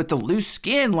 1 with the loose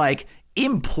skin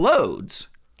implodes.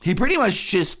 He pretty much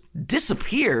just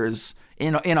disappears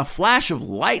in a flash of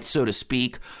light, so to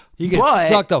speak. He gets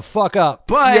sucked the fuck up,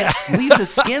 but leaves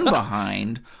his skin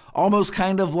behind, almost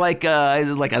kind of like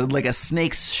a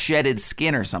snake's shedded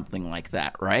skin or something like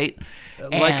that, right?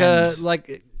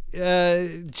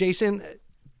 Jason,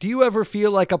 do you ever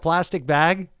feel like a plastic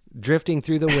bag drifting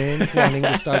through the wind, wanting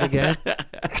to start again?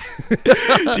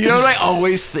 Do you know what I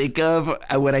always think of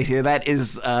when I hear that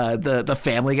is the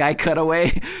Family Guy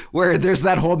cutaway, where there's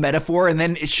that whole metaphor, and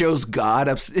then it shows God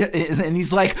up, and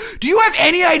he's like, "Do you have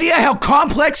any idea how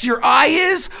complex your eye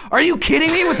is? Are you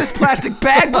kidding me with this plastic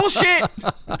bag bullshit?"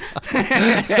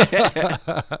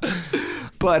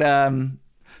 But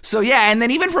so yeah, and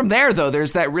then even from there though,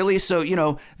 there's that really, so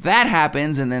that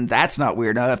happens, and then that's not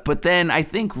weird enough. But then I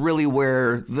think really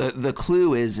where the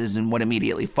clue is in what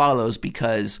immediately follows,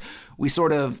 because we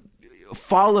sort of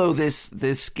follow this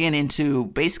skin into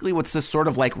basically what's this sort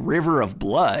of river of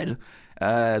blood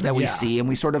that we see, and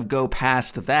we sort of go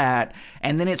past that,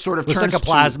 and then it sort of turns like a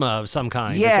plasma of some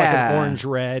kind. Yeah, it's like an orange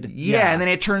red. Yeah, and then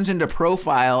it turns into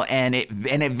Profile, and it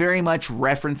very much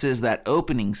references that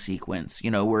opening sequence,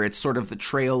 where it's sort of the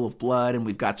trail of blood, and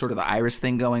we've got sort of the iris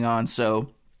thing going on. So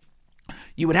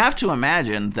you would have to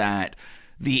imagine that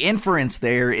the inference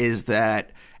there is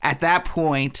that at that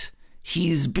point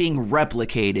he's being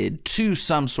replicated to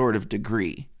some sort of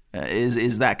degree.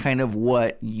 Is that kind of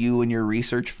what you and your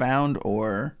research found,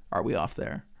 or are we off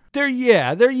there? They're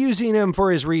using him for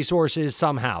his resources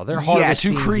somehow. They're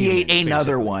harvesting to create humans,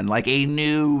 another basically. one, like a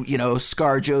new,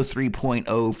 ScarJo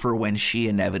 3.0 for when she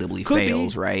inevitably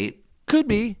fails, right? Could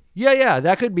be. Yeah,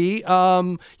 that could be.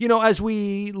 As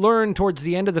we learn towards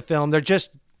the end of the film, they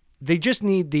just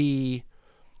need the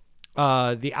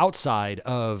outside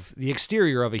of the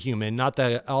exterior of a human, not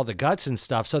all the guts and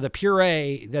stuff. So the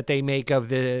puree that they make of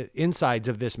the insides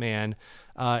of this man,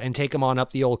 and take him on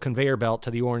up the old conveyor belt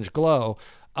to the orange glow,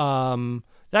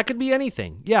 that could be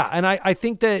anything. Yeah, and I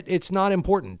think that it's not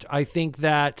important. I think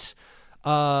that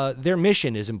their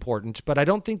mission is important, but I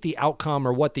don't think the outcome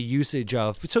or what the usage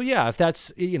of. So yeah, if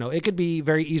that's, it could be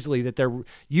very easily that they're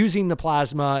using the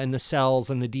plasma and the cells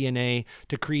and the DNA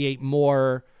to create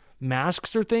more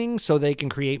masks or things so they can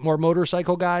create more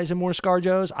motorcycle guys and more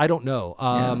ScarJos. I don't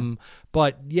know.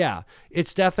 But yeah,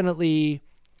 it's definitely.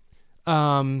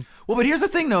 Well, but here's the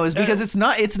thing though, is because it's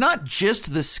not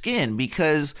just the skin,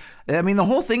 because the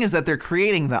whole thing is that they're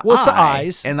creating the eye, the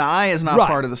eyes, and the eye is not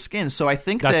part of the skin. So I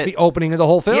think that's the opening of the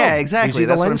whole film. Yeah, exactly.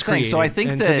 That's what I'm saying. So I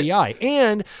think that the eye,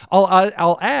 and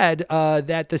I'll add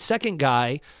that the second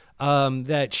guy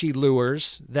that she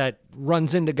lures, that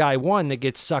runs into Guy 1, that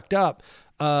gets sucked up,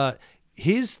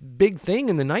 his big thing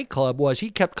in the nightclub was he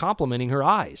kept complimenting her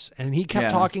eyes, and he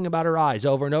kept talking about her eyes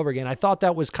over and over again. I thought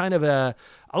that was kind of a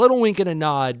little wink and a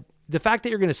nod. The fact that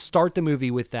you're going to start the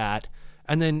movie with that,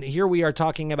 and then here we are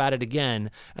talking about it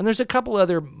again. And there's a couple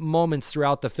other moments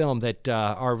throughout the film that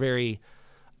are very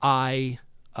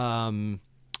referential.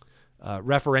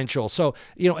 So,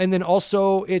 and then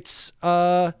also it's,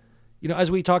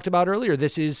 as we talked about earlier,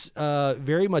 this is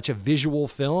very much a visual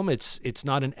film. It's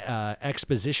not an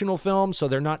expositional film, so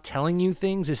they're not telling you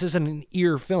things. This isn't an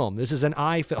ear film. This is an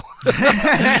eye film.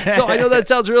 So I know that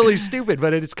sounds really stupid,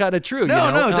 but it's kind of true.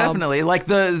 No, definitely. Like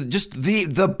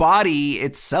the body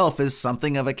itself is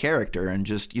something of a character, and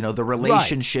just the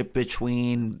relationship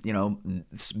between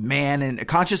man and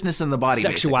consciousness and the body,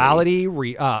 sexuality,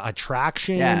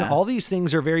 attraction. All these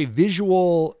things are very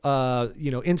visual,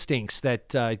 instincts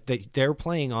that they're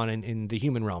playing on in the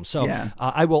human realm. So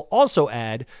I will also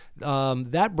add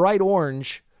that bright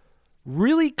orange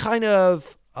really kind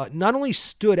of not only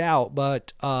stood out,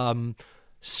 but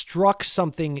struck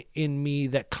something in me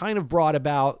that kind of brought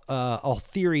about a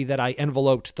theory that I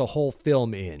enveloped the whole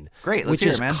film in. Great, let's which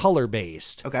hear is it, man.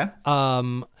 Color-based. Okay.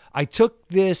 I took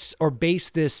this or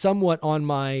based this somewhat on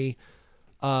my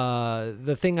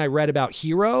the thing I read about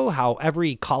Hero, how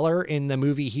every color in the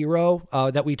movie Hero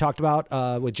that we talked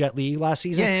about with Jet Li last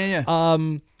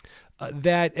season,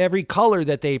 that every color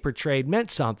that they portrayed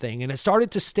meant something. And it started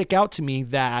to stick out to me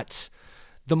that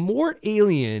the more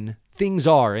alien things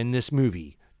are in this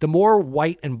movie, the more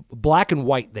white and black and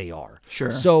white they are.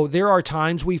 Sure. So there are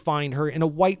times we find her in a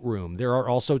white room. There are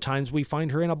also times we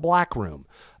find her in a black room.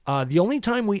 The only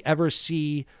time we ever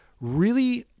see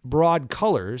really broad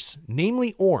colors,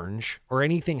 namely orange or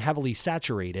anything heavily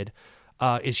saturated,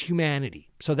 is humanity.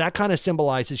 So that kind of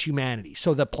symbolizes humanity.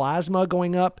 So the plasma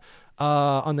going up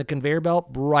on the conveyor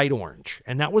belt, bright orange.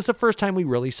 And that was the first time we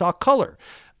really saw color.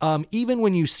 Even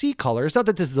when you see color, it's not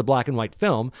that this is a black and white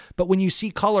film, but when you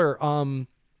see color,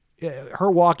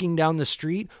 her walking down the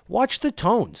street, watch the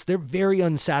tones. They're very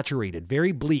unsaturated,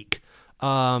 very bleak.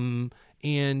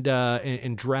 And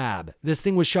drab. This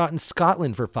thing was shot in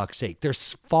Scotland, for fuck's sake.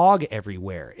 There's fog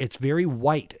everywhere. It's very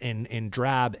white and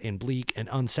drab and bleak and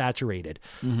unsaturated.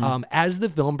 As the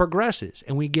film progresses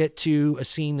and we get to a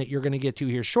scene that you're going to get to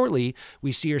here shortly,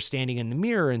 we see her standing in the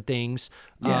mirror and things.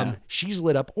 She's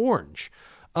lit up orange.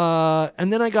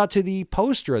 And then I got to the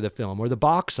poster of the film or the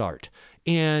box art,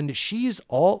 and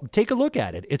take a look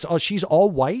at it. She's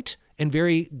all white and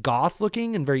very goth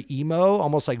looking and very emo,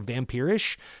 almost like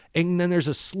vampirish. And then there's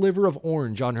a sliver of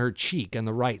orange on her cheek on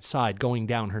the right side going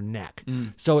down her neck.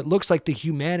 So it looks like the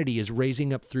humanity is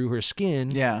raising up through her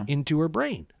skin into her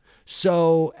brain.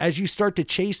 So as you start to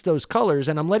chase those colors,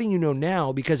 and I'm letting you know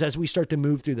now, because as we start to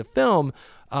move through the film,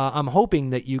 I'm hoping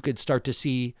that you could start to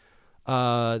see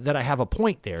that I have a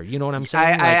point there. You know what I'm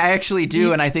saying? I actually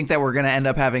do, and I think that we're going to end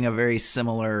up having a very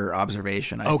similar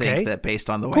observation. I think that based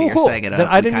on the way you're saying it,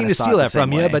 I didn't mean to steal that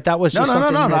from you, but that was just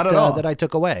something that I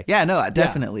took away. Yeah, no,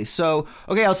 definitely. So,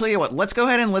 okay, I'll tell you what. Let's go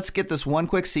ahead and let's get this one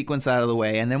quick sequence out of the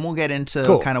way, and then we'll get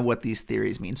into kind of what these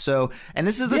theories mean. So, and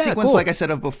this is the sequence, like I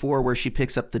said of before, where she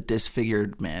picks up the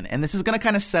disfigured man, and this is going to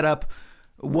kind of set up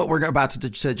what we're about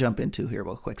to jump into here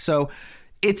real quick. So,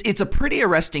 It's a pretty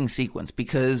arresting sequence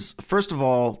because, first of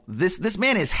all, this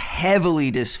man is heavily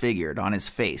disfigured on his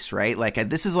face, right? Like,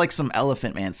 this is like some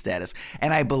Elephant Man status.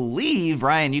 And I believe,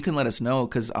 Ryan, you can let us know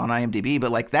because on IMDb,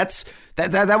 but like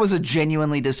that was a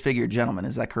genuinely disfigured gentleman.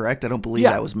 Is that correct? I don't believe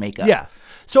that was makeup. Yeah.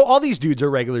 So all these dudes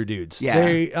are regular dudes.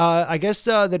 Yeah. I guess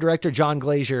the director, John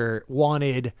Glazer,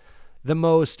 wanted the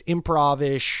most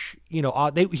improv-ish,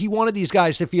 he wanted these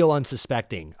guys to feel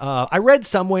unsuspecting. I read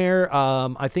somewhere,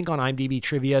 I think on IMDb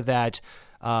trivia, that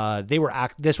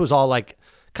this was all like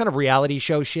kind of reality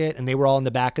show shit, and they were all in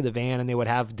the back of the van, and they would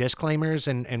have disclaimers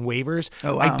and waivers.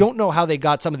 Oh, wow. I don't know how they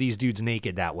got some of these dudes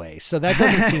naked that way, so that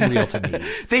doesn't seem real to me.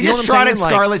 They just trotted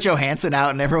Scarlett Johansson out,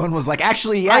 and everyone was like,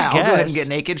 actually, I'll go ahead and get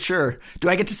naked, sure. Do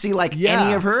I get to see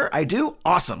any of her? I do?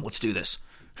 Awesome, let's do this.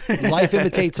 Life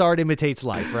imitates art, imitates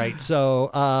life, right?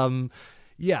 So,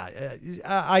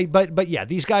 but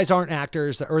these guys aren't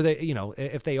actors, or they,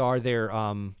 if they are, they're,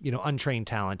 untrained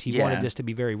talent. He wanted this to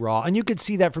be very raw, and you could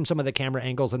see that from some of the camera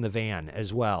angles in the van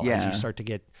as well. As you start to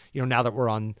get, now that we're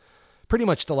on pretty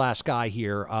much the last guy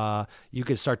here, you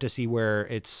could start to see where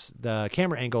the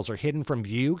camera angles are hidden from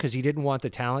view because he didn't want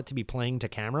the talent to be playing to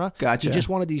camera. Gotcha. He just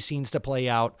wanted these scenes to play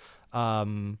out,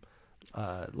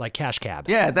 like Cash Cab.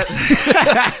 Yeah, but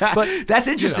that's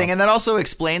interesting, and that also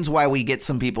explains why we get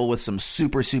some people with some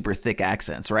super, super thick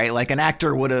accents, right? Like an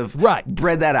actor would have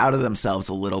bred that out of themselves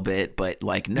a little bit, but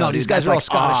no, these guys are all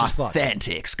Scottish as fuck.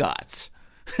 Authentic Scots.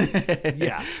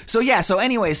 Yeah. So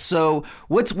anyway, so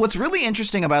what's really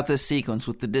interesting about this sequence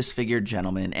with the disfigured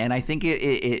gentleman, and I think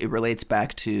it relates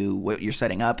back to what you're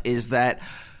setting up, is that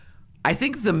I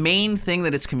think the main thing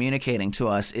that it's communicating to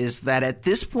us is that at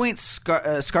this point,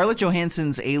 Scarlett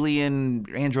Johansson's alien,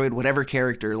 android, whatever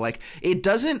character, like, it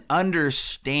doesn't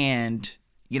understand,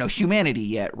 humanity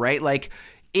yet, right? Like,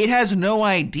 it has no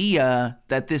idea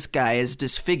that this guy is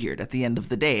disfigured at the end of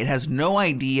the day. It has no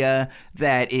idea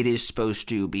that it is supposed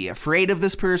to be afraid of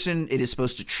this person. It is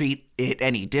supposed to treat it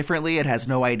any differently. It has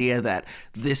no idea that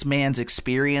this man's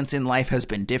experience in life has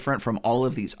been different from all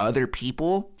of these other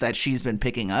people that she's been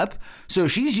picking up. So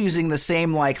she's using the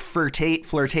same, like,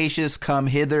 flirtatious, come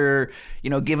hither,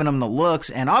 giving him the looks.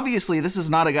 And obviously this is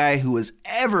not a guy who has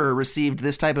ever received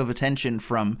this type of attention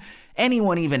from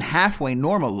anyone even halfway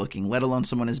normal looking, let alone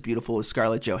someone as beautiful as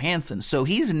Scarlett Johansson. So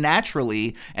he's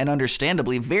naturally and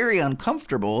understandably very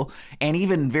uncomfortable and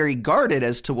even very guarded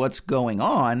as to what's going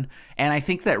on. And I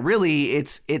think that really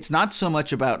it's not so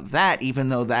much about that, even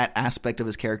though that aspect of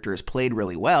his character is played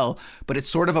really well, but it's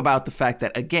sort of about the fact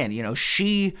that, again,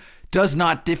 she does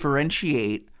not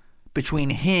differentiate between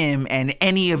him and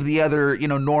any of the other,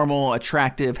 normal,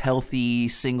 attractive, healthy,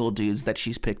 single dudes that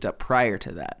she's picked up prior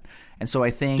to that. And so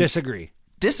I think... Disagree.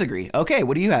 Okay,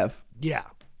 what do you have? Yeah.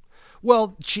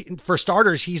 Well, for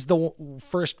starters, he's the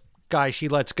first guy she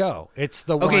lets go. It's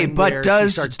the one Okay, but where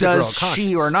does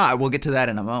she or not? We'll get to that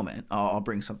in a moment. I'll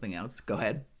bring something else. Go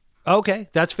ahead. Okay,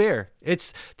 that's fair.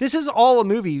 This is all a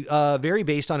movie very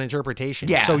based on interpretation.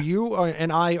 Yeah. So you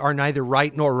and I are neither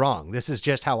right nor wrong. This is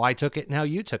just how I took it and how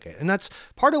you took it. And that's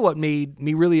part of what made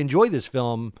me really enjoy this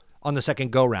film on the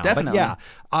second go-round. Definitely. But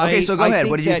yeah. Okay, so go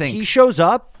ahead. What did you think? He shows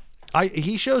up.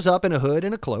 He shows up in a hood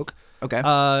and a cloak. Okay.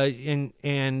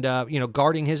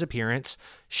 Guarding his appearance.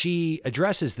 She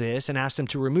addresses this and asks him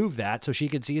to remove that so she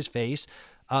could see his face.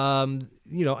 And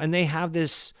they have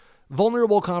this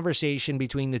vulnerable conversation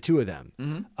between the two of them.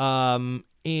 Mm-hmm.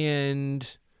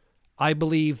 And I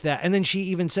believe that, and then she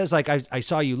even says, like, I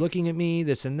saw you looking at me,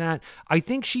 this and that. I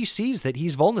think she sees that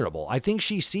he's vulnerable. I think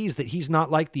she sees that he's not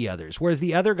like the others, whereas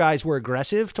the other guys were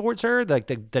aggressive towards her, like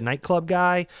the nightclub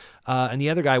guy, and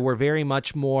the other guy were very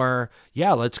much more,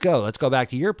 yeah, let's go back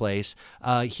to your place.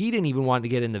 He didn't even want to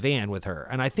get in the van with her.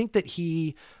 And I think that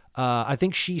I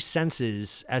think she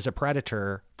senses as a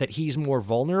predator that he's more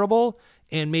vulnerable,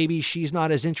 and maybe she's not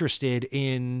as interested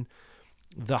in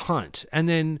the hunt. And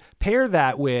then pair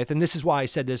that with, and this is why I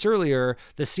said this earlier,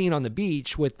 the scene on the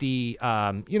beach with the,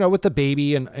 with the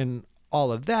baby and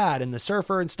all of that and the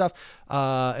surfer and stuff,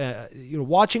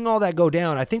 watching all that go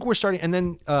down, I think we're starting. And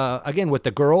then, again, with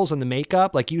the girls and the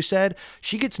makeup, like you said,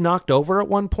 she gets knocked over at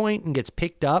one point and gets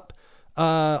picked up,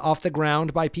 off the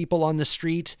ground by people on the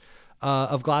street,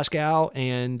 of Glasgow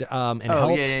and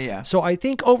helped. Yeah. So I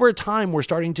think over time we're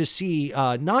starting to see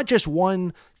not just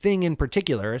one thing in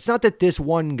particular. It's not that this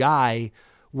one guy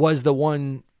was the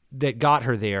one that got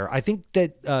her there. I think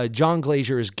that John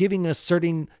Glazer is giving us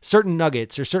certain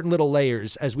nuggets or certain little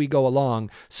layers as we go along,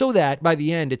 so that by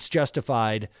the end it's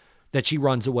justified that she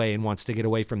runs away and wants to get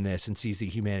away from this and sees the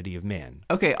humanity of man.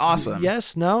 Okay, awesome.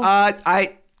 Yes, no?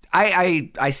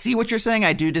 I see what you're saying.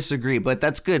 I do disagree, but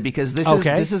that's good because this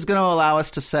is going to allow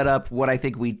us to set up what I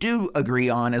think we do agree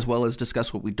on, as well as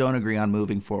discuss what we don't agree on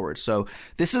moving forward. So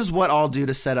this is what I'll do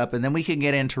to set up, and then we can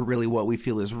get into really what we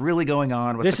feel is really going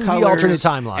on with the colors, the alternate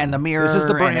timeline, and the mirror, this is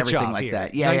the and everything like here.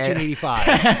 that. Yeah,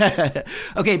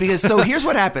 1985. Okay, because so here's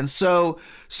what happens. So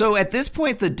at this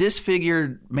point, the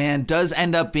disfigured man does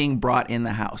end up being brought in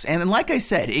the house, and like I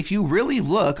said, if you really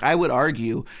look, I would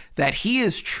argue that he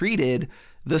is treated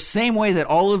the same way that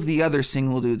all of the other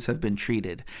single dudes have been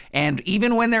treated. And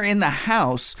even when they're in the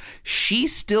house, she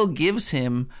still gives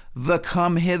him the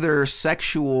come hither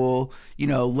sexual,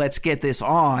 let's get this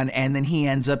on. And then he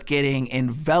ends up getting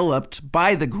enveloped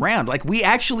by the ground. Like, we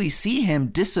actually see him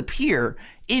disappear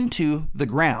into the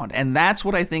ground. And that's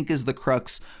what I think is the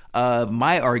crux of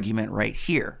my argument right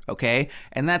here. Okay.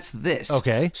 And that's this.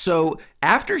 Okay. So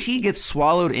after he gets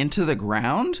swallowed into the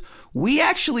ground, we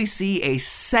actually see a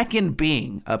second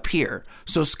being appear.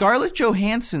 So Scarlett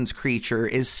Johansson's creature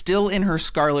is still in her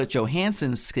Scarlett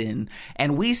Johansson skin,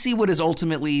 and we see what is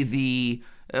ultimately the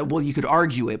you could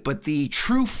argue it, but the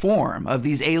true form of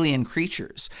these alien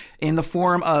creatures in the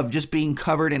form of just being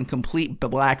covered in complete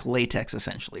black latex,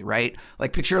 essentially, right?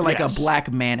 Like, picture like a black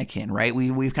mannequin, right?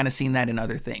 We've kind of seen that in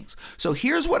other things. So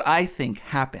here's what I think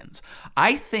happens.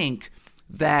 I think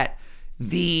that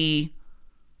the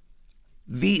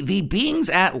The beings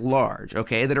at large,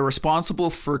 okay, that are responsible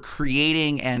for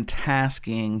creating and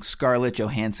tasking Scarlett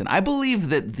Johansson, I believe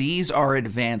that these are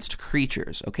advanced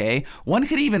creatures, okay? One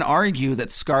could even argue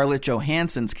that Scarlett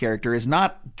Johansson's character is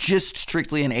not just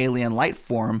strictly an alien life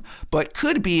form, but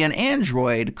could be an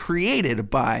android created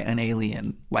by an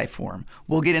alien life form.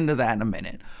 We'll get into that in a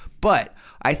minute. But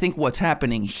I think what's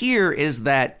happening here is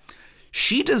that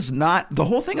she does not, the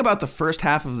whole thing about the first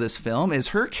half of this film is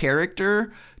her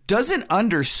character doesn't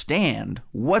understand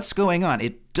what's going on.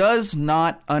 It does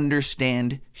not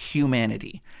understand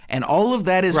humanity. And all of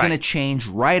that is going to change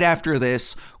right after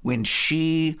this when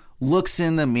she looks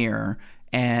in the mirror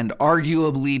and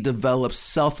arguably develops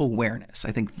self-awareness.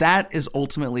 I think that is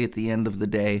ultimately, at the end of the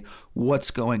day,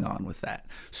 what's going on with that.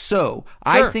 So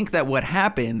I think that what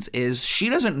happens is she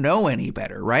doesn't know any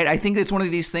better, right? I think it's one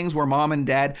of these things where mom and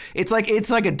dad, it's like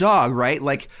a dog, right?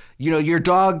 Like, you know, your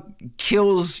dog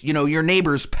kills, you know, your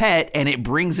neighbor's pet and it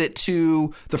brings it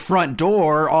to the front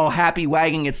door all happy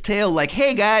wagging its tail like,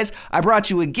 hey guys, I brought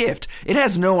you a gift. It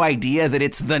has no idea that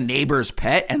it's the neighbor's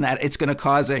pet and that it's going to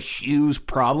cause a huge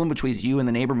problem between you and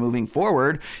the neighbor moving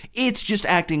forward. It's just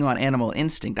acting on animal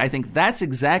instinct. I think that's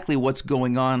exactly what's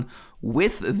going on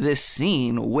with this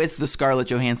scene with the Scarlett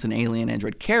Johansson alien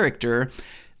android character.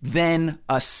 Then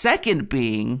a second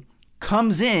being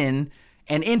comes in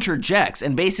and interjects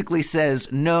and basically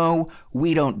says, no,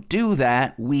 we don't do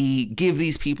that. We give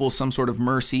these people some sort of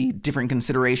mercy, different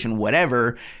consideration,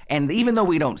 whatever. And even though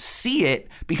we don't see it,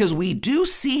 because we do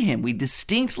see him, we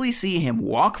distinctly see him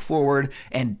walk forward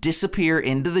and disappear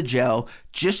into the gel,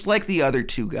 just like the other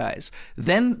two guys.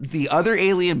 Then the other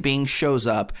alien being shows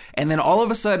up, and then all of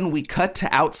a sudden we cut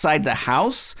to outside the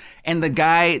house, and the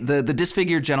guy, the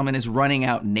disfigured gentleman, is running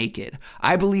out naked.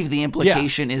 I believe the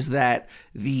implication is that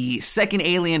the second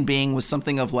alien being was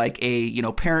something of like a, you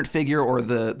know, parent figure or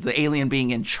the alien being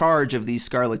in charge of these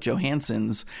Scarlett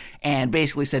Johanssons, and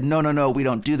basically said, no, we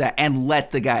don't do that, and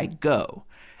let the guy go.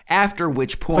 After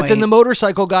which point... But then the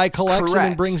motorcycle guy collects him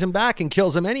and brings him back and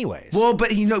kills him anyways. Well,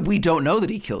 but we don't know that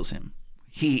he kills him.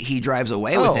 He drives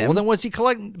away with him. Well, then what's he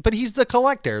collecting? But he's the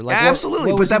collector. Like,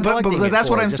 absolutely. What but that's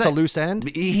what I'm just saying. A loose end?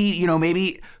 He, you know,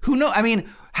 maybe, who knows? I mean,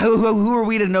 who are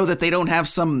we to know that they don't have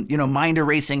some, you know, mind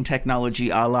erasing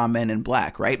technology a la Men in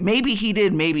Black, right? Maybe he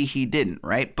did, maybe he didn't,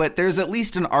 right? But there's at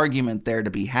least an argument there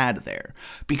to be had there.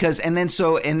 Because, and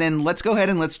then let's go ahead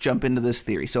and let's jump into this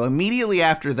theory. So immediately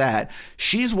after that,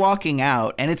 she's walking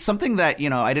out, and it's something that, you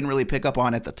know, I didn't really pick up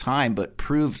on at the time, but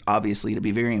proved obviously to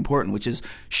be very important, which is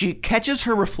she catches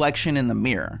her reflection in the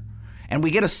mirror. And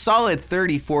we get a solid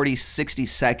 30, 40, 60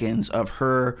 seconds of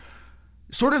her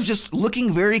sort of just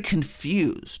looking very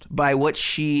confused by what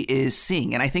she is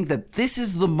seeing. And I think that this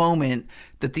is the moment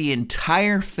that the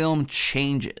entire film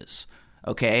changes,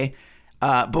 okay?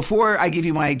 Before I give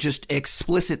you my just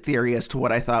explicit theory as to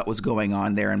what I thought was going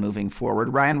on there and moving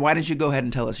forward, Ryan, why don't you go ahead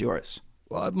and tell us yours?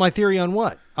 My theory on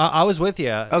what? I was with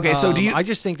you. Okay, so do you... I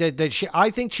just think that I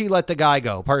think she let the guy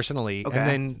go, personally, and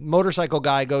then motorcycle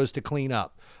guy goes to clean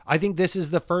up. I think this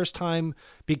is the first time,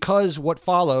 because what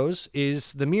follows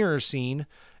is the mirror scene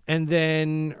and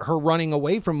then her running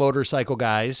away from motorcycle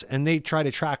guys, and they try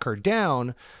to track her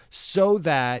down, so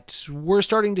that we're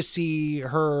starting to see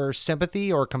her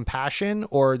sympathy or compassion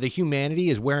or the humanity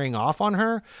is wearing off on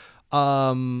her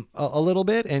a little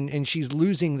bit, and she's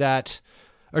losing that,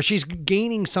 or she's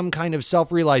gaining some kind of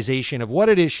self-realization of what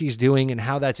it is she's doing and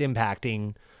how that's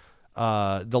impacting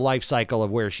the life cycle of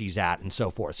where she's at and so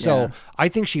forth. So I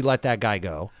think she let that guy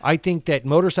go. I think that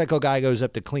motorcycle guy goes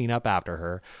up to clean up after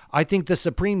her. I think the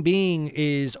Supreme Being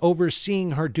is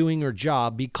overseeing her doing her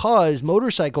job, because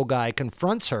motorcycle guy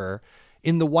confronts her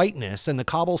in the whiteness and the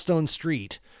cobblestone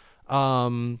street,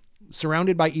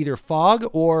 surrounded by either fog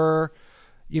or,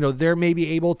 you know, they're maybe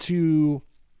able to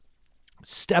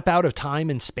step out of time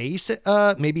and space.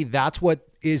 Maybe that's what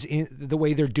is in the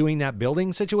way they're doing that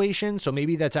building situation. So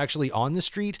maybe that's actually on the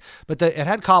street, but it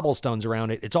had cobblestones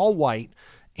around it. It's all white.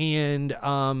 And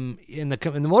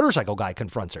the motorcycle guy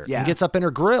confronts her and gets up in her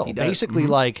grill, basically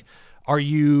like, are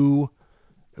you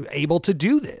able to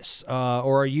do this?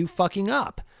 Or are you fucking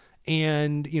up?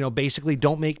 And, you know, basically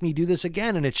don't make me do this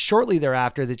again. And it's shortly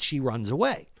thereafter that she runs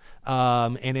away,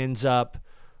 and ends up,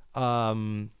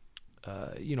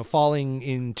 falling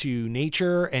into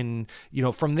nature. And, you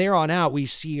know, from there on out, we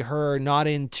see her not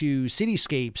into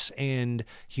cityscapes and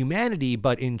humanity,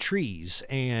 but in trees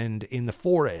and in the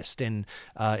forest and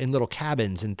in little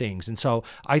cabins and things. And so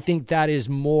I think that is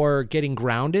more getting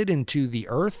grounded into the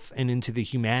earth and into the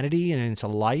humanity and into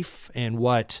life and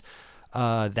what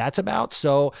that's about.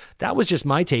 So that was just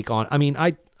my take on. I mean,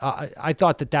 I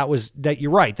thought that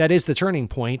you're right. That is the turning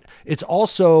point. It's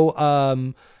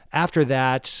also, after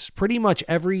that, pretty much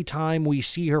every time we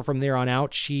see her from there on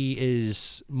out, she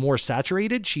is more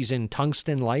saturated. She's in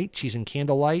tungsten light. She's in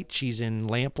candlelight. She's in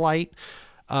lamplight.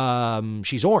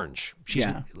 She's orange. She's,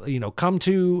 come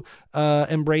to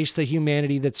embrace the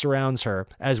humanity that surrounds her,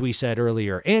 as we said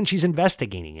earlier, and she's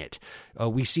investigating it.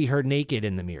 We see her naked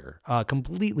in the mirror,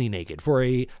 completely naked for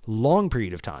a long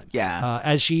period of time. Yeah.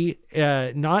 As she,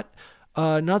 not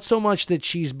so much that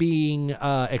she's being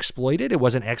exploited. It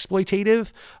wasn't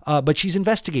exploitative, but she's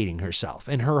investigating herself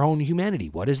and her own humanity.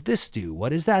 What does this do?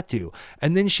 What does that do?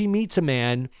 And then she meets a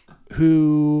man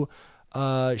who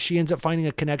she ends up finding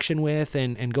a connection with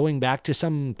and going back to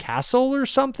some castle or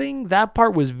something. That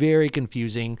part was very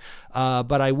confusing.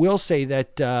 But I will say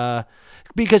that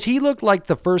because he looked like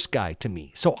the first guy to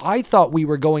me. So I thought we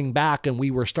were going back and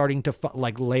we were starting to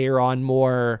layer on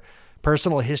more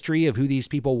personal history of who these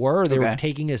people were. They were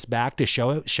taking us back to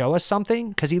show us something,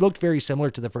 because he looked very similar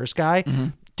to the first guy. Mm-hmm.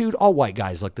 Dude, all white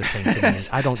guys look the same to me.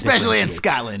 I don't especially in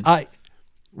Scotland.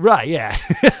 Right, yeah.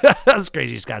 That's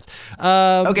crazy, Scots.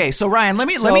 Okay, so Ryan, let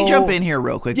me jump in here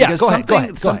real quick, because go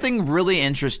ahead. something really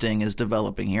interesting is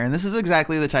developing here, and this is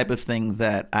exactly the type of thing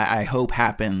that I hope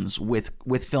happens with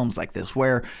films like this,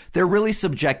 where they're really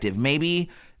subjective. Maybe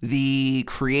the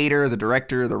creator, the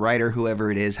director, the writer,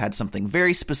 whoever it is, had something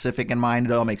very specific in mind.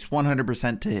 It all makes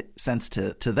 100% sense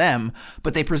to them,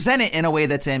 but they present it in a way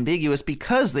that's ambiguous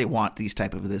because they want these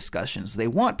type of discussions. They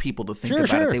want people to think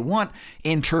about it. They want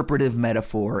interpretive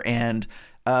metaphor. And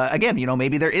again,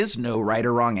 maybe there is no right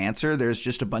or wrong answer. There's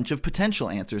just a bunch of potential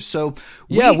answers. So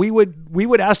we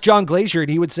would ask John Glazer and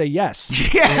he would say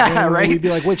yes. Yeah, and right. We'd be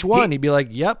like, which one? He'd be like,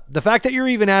 yep. The fact that you're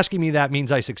even asking me that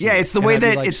means I succeed. Yeah, it's the way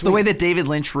that the way that David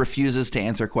Lynch refuses to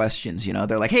answer questions.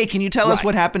 They're like, hey, can you tell us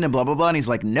what happened and blah blah blah? And he's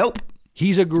like, nope.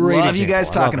 He's a great Love example. you guys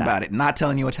talking about it, not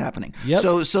telling you what's happening. Yep.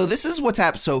 So this is what's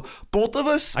happened. So both of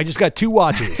us. I just got 2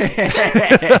 watches.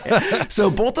 So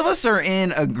both of us are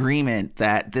in agreement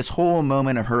that this whole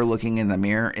moment of her looking in the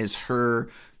mirror is her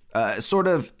sort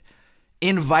of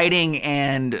inviting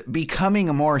and becoming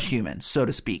more human, so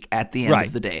to speak, at the end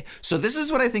of the day. So this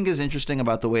is what I think is interesting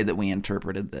about the way that we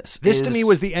interpreted this. This to me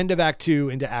was the end of Act 2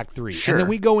 into Act 3. Sure. And then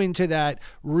we go into that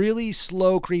really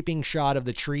slow creeping shot of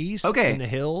the trees in the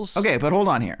hills. Okay, but hold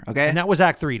on here, okay? And that was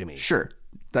Act 3 to me. Sure.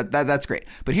 That's great.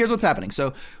 But here's what's happening.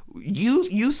 So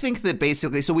you think that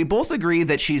basically, so we both agree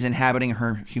that she's inhabiting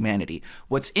her humanity.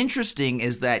 What's interesting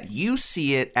is that you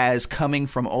see it as coming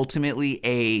from ultimately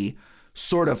a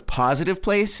sort of positive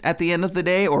place at the end of the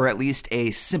day, or at least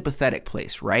a sympathetic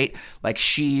place, right? Like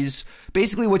she's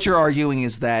basically, what you're arguing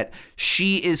is that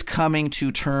she is coming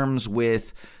to terms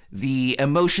with the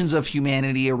emotions of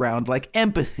humanity around like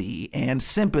empathy and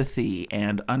sympathy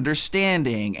and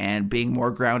understanding and being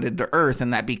more grounded to earth.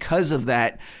 And that because of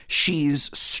that, she's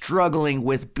struggling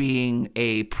with being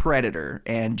a predator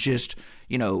and just,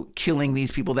 killing these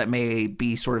people that may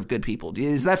be sort of good people.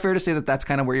 Is that fair to say that that's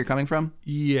kind of where you're coming from?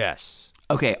 Yes.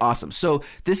 Okay, awesome. So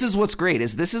this is what's great,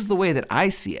 is this is the way that I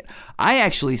see it. I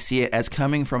actually see it as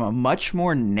coming from a much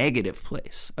more negative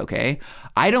place, okay?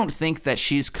 I don't think that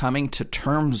she's coming to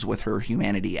terms with her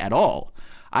humanity at all.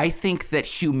 I think that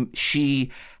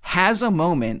she has a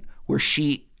moment where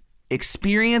she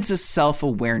experiences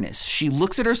self-awareness. She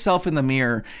looks at herself in the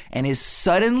mirror and is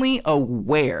suddenly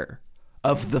aware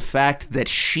of the fact that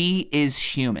she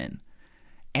is human.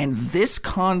 And this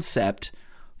concept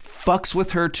fucks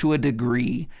with her to a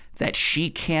degree that she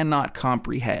cannot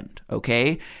comprehend,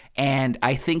 okay? And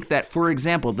I think that, for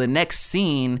example, the next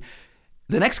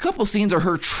couple scenes are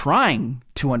her trying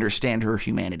to understand her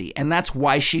humanity. And that's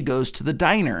why she goes to the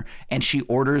diner and she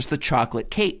orders the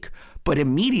chocolate cake. But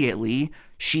immediately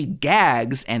she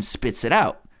gags and spits it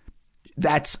out.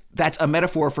 That's a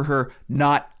metaphor for her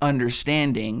not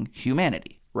understanding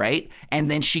humanity, right?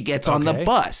 And then she gets on the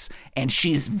bus and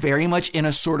she's very much in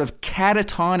a sort of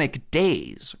catatonic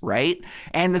daze, right?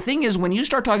 And the thing is, when you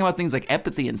start talking about things like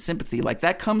empathy and sympathy, like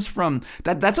that comes from,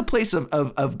 that's a place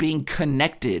of being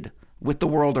connected with the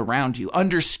world around you,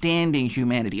 understanding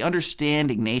humanity,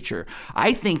 understanding nature.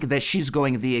 I think that she's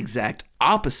going the exact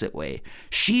opposite way.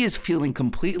 She is feeling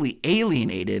completely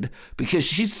alienated because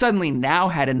she's suddenly now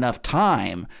had enough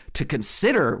time to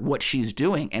consider what she's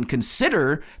doing and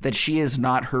consider that she is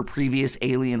not her previous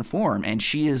alien form. And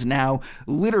she is now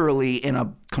literally in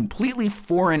a completely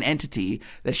foreign entity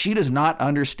that she does not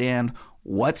understand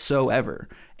whatsoever.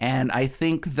 And I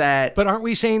think that... But aren't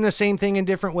we saying the same thing in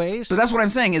different ways? So that's what I'm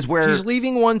saying, is where... She's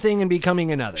leaving one thing and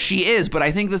becoming another. She is, but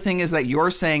I think the thing is that you're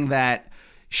saying that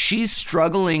she's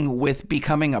struggling with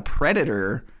becoming a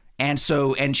predator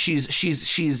And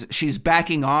she's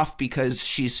backing off because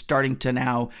she's starting to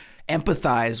now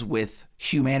empathize with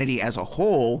humanity as a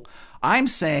whole. I'm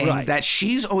saying that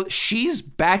she's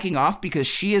backing off because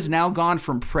she has now gone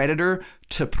from predator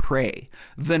to prey.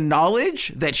 The knowledge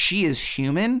that she is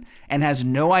human and has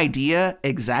no idea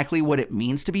exactly what it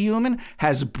means to be human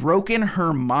has broken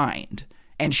her mind.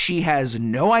 And she has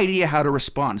no idea how to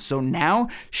respond. So now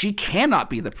she cannot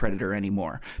be the predator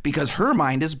anymore because her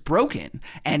mind is broken.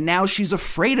 And now she's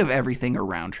afraid of everything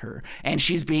around her. And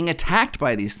she's being attacked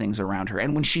by these things around her.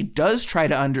 And when she does try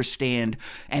to understand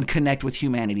and connect with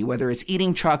humanity, whether it's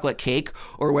eating chocolate cake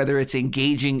or whether it's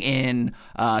engaging in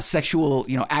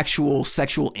actual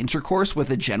sexual intercourse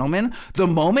with a gentleman, the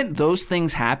moment those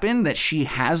things happen, that she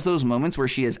has those moments where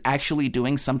she is actually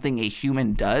doing something a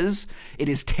human does, it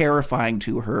is terrifying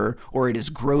to her, or it is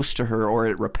gross to her, or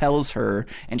it repels her,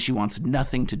 and she wants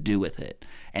nothing to do with it.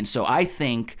 And so I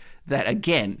think that,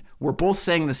 again, we're both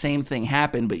saying the same thing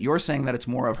happened, but you're saying that it's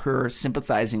more of her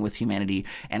sympathizing with humanity,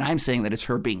 and I'm saying that it's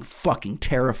her being fucking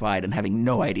terrified and having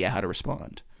no idea how to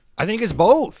respond. I think it's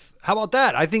both. How about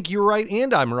that? I think you're right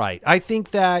and I'm right. I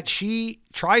think that she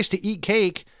tries to eat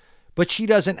cake, but she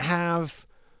doesn't have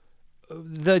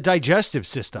the digestive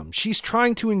system. She's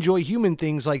trying to enjoy human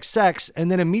things like sex and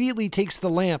then immediately takes the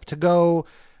lamp to go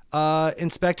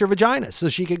inspect her vagina so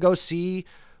she could go see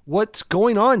what's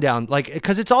going on down,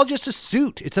 because it's all just a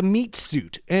suit. It's a meat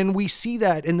suit. And we see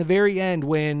that in the very end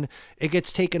when it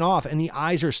gets taken off and the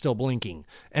eyes are still blinking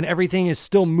and everything is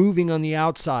still moving on the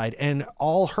outside, and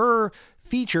all her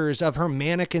features of her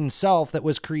mannequin self that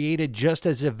was created just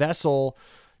as a vessel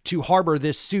to harbor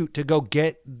this suit to go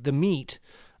get the meat.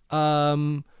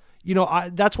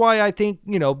 That's why I think,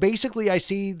 basically I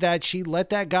see that she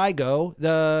let that guy go,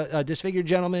 the disfigured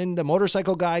gentleman. The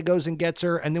motorcycle guy goes and gets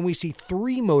her. And then we see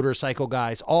 3 motorcycle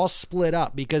guys all split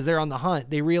up because they're on the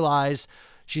hunt. They realize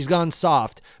she's gone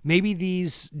soft. Maybe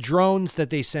these drones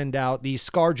that they send out, these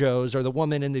ScarJos or the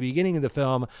woman in the beginning of the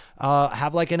film,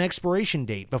 have like an expiration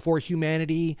date before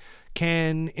humanity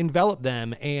can envelop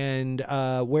them and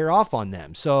wear off on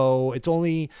them. So it's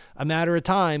only a matter of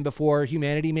time before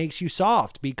humanity makes you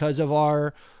soft because of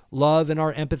our love and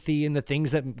our empathy and the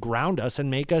things that ground us and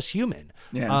make us human.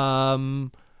 Yeah.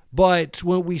 But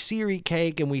when we see her eat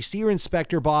cake and we see her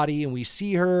inspect her body and we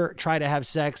see her try to have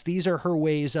sex, these are her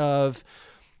ways of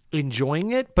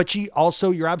enjoying it. But she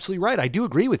also, you're absolutely right, I do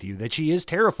agree with you that she is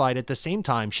terrified at the same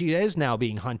time. She is now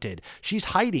being hunted. She's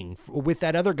hiding with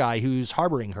that other guy who's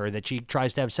harboring her that she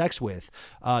tries to have sex with,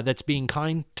 that's being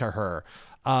kind to her.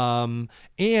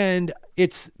 And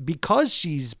it's because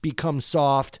she's become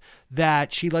soft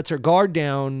that she lets her guard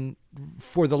down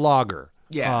for the logger.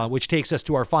 Yeah. Which takes us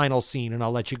to our final scene, and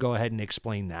I'll let you go ahead and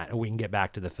explain that, and we can get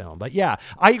back to the film. But yeah,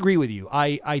 I agree with you.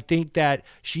 I think that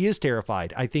she is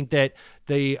terrified. I think that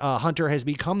the hunter has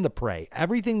become the prey.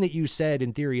 Everything that you said,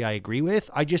 in theory, I agree with.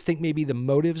 I just think maybe the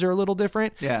motives are a little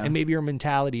different, and maybe her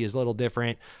mentality is a little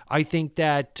different. I think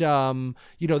that,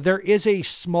 there is a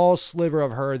small sliver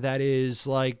of her that is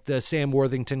like the Sam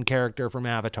Worthington character from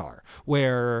Avatar,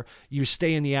 where you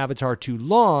stay in the Avatar too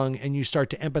long and you start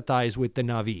to empathize with the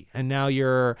Na'vi. And now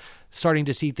you're starting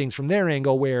to see things from their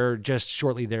angle, where just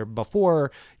shortly there before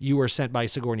you were sent by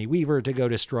Sigourney Weaver to go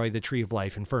destroy the Tree of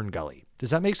Life in Fern Gully. Does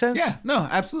that make sense? Yeah, no,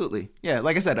 absolutely. Yeah,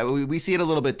 like I said, we see it a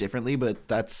little bit differently, but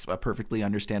that's a perfectly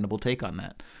understandable take on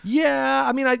that. Yeah,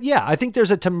 I mean, I think there's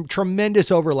a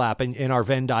tremendous overlap in our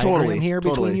Venn diagram here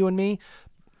between you and me.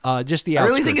 Just the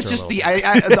outskirts. I really think it's just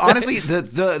honestly,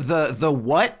 the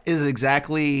what is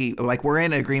exactly, like, we're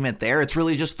in agreement there. It's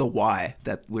really just the why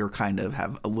that we're kind of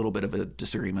have a little bit of a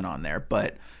disagreement on there.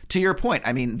 But to your point,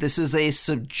 I mean, this is a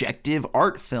subjective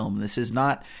art film. This is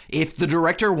not, if the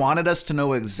director wanted us to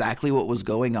know exactly what was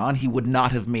going on, he would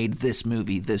not have made this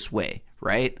movie this way,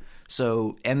 right?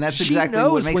 So, and that's exactly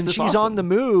what makes this awesome. She knows when she's on the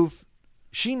move.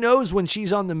 She knows when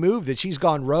she's on the move that she's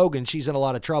gone rogue and she's in a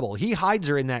lot of trouble. He hides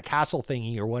her in that castle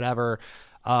thingy or whatever,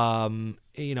 and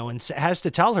has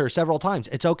to tell her several times,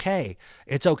 it's okay.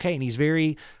 It's okay. And he's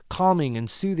very calming and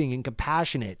soothing and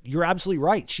compassionate. You're absolutely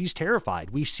right. She's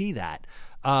terrified. We see that.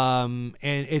 And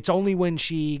it's only when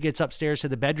she gets upstairs to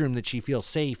the bedroom that she feels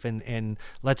safe and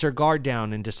lets her guard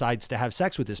down and decides to have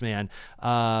sex with this man,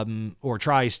 or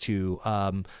tries to.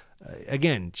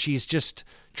 Again, she's just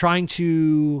trying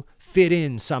to fit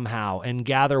in somehow and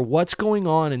gather what's going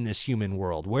on in this human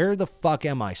world. Where the fuck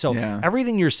am I? So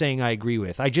everything you're saying, I agree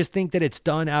with. I just think that it's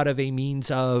done out of a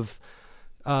means of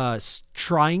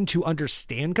trying to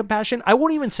understand compassion. I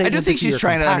won't even say. I do think she's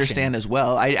trying to understand as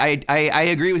well. I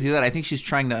agree with you that I think she's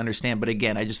trying to understand, but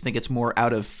again, I just think it's more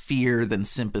out of fear than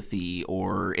sympathy,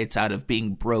 or it's out of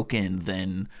being broken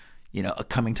than,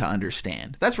 coming to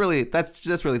understand. That's really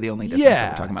the only difference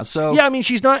that we're talking about. So yeah, I mean,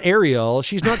 she's not Ariel.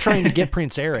 She's not trying to get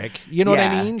Prince Eric. You know what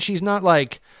I mean? She's not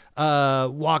like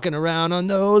walking around on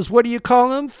those, what do you call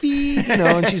them, feet?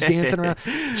 And she's dancing around.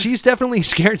 She's definitely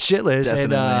scared shitless,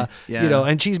 and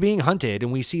and she's being hunted,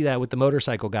 and we see that with the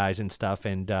motorcycle guys and stuff.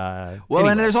 And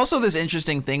and there's also this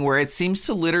interesting thing where it seems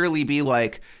to literally be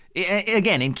like,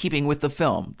 again, in keeping with the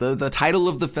film, the title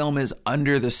of the film is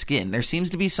Under the Skin. There seems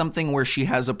to be something where she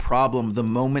has a problem the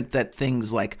moment that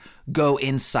things like go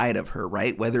inside of her,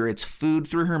 right? Whether it's food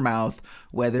through her mouth,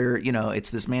 whether, it's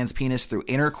this man's penis through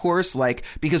intercourse,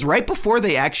 because right before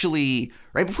he actually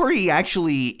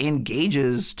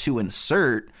engages to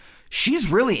insert, she's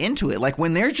really into it. Like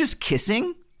when they're just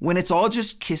kissing, when it's all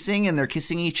just kissing and they're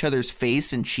kissing each other's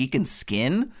face and cheek and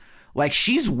skin, like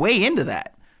she's way into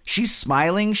that. She's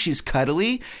smiling. She's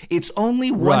cuddly. It's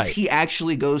only once he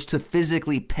actually goes to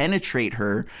physically penetrate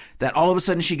her that all of a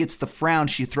sudden she gets the frown.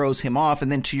 She throws him off.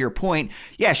 And then to your point,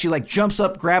 she like jumps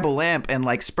up, grab a lamp and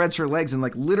like spreads her legs and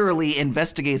like literally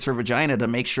investigates her vagina to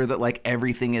make sure that like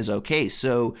everything is okay.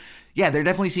 So yeah, there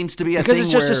definitely seems to be a thing because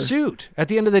it's just a suit. At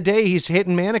the end of the day, he's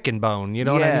hitting mannequin bone. You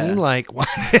know what I mean? Like,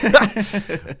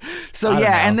 so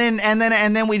yeah, and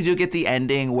then we do get the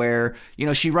ending where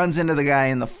she runs into the guy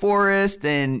in the forest,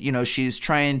 and she's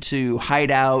trying to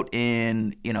hide out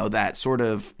in that sort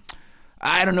of,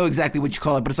 I don't know exactly what you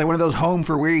call it, but it's like one of those home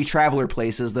for weary traveler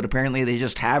places that apparently they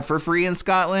just have for free in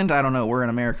Scotland. I don't know. We're in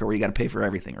America where you got to pay for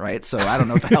everything, right? So I don't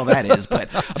know what the hell that is. But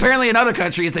apparently in other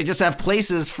countries, they just have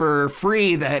places for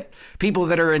free that people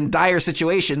that are in dire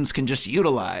situations can just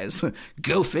utilize.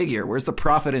 Go figure. Where's the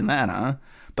profit in that, huh?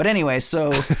 But anyway,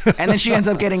 and then she ends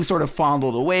up getting sort of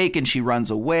fondled awake and she runs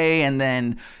away. And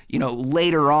then,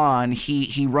 later on,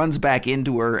 he runs back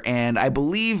into her. And I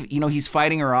believe, he's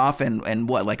fighting her off and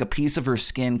what, like a piece of her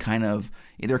skin kind of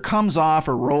either comes off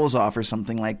or rolls off or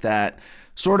something like that.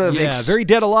 Sort of, very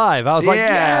Dead Alive. I was like,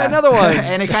 another one.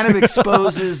 And it kind of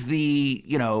exposes the,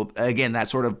 again, that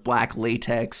sort of black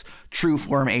latex, true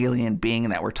form alien being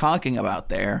that we're talking about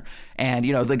there. And,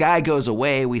 the guy goes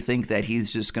away. We think that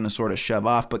he's just going to sort of shove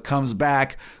off, but comes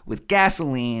back with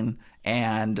gasoline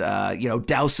and,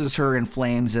 douses her in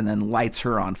flames and then lights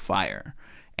her on fire.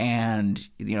 And,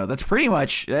 that's pretty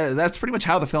much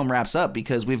how the film wraps up,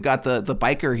 because we've got the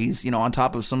biker. He's, on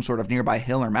top of some sort of nearby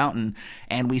hill or mountain,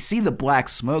 and we see the black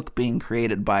smoke being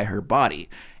created by her body.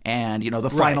 And, the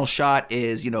final shot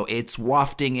is, it's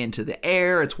wafting into the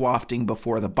air. It's wafting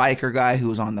before the biker guy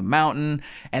who's on the mountain.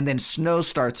 And then snow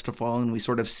starts to fall, and we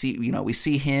sort of see, we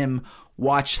see him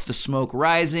watch the smoke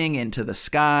rising into the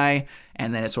sky.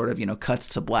 And then it sort of, cuts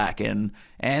to black. And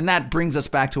that brings us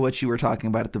back to what you were talking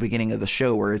about at the beginning of the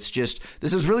show, where it's just,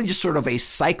 this is really just sort of a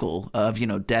cycle of,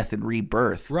 death and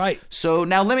rebirth. Right. So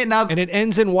now and it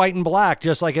ends in white and black,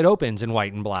 just like it opens in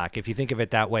white and black, if you think of it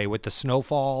that way, with the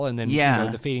snowfall and then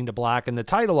the fading to black and the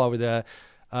title over the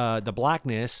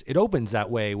blackness. It opens that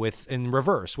way in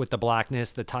reverse with the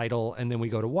blackness, the title, and then we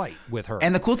go to white with her.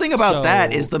 And the cool thing about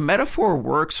that is the metaphor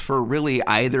works for really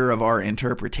either of our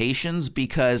interpretations,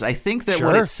 because I think that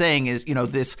what it's saying is,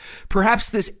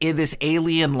 this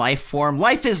alien life form,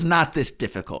 life is not this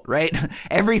difficult, right?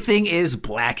 Everything is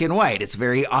black and white. It's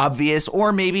very obvious,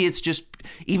 or maybe it's just,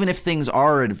 even if things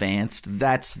are advanced,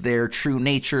 that's their true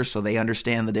nature, so they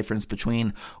understand the difference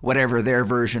between whatever their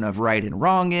version of right and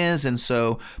wrong is. And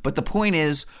so, but the point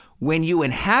is, when you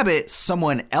inhabit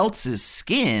someone else's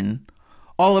skin,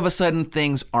 all of a sudden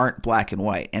things aren't black and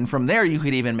white. And from there, you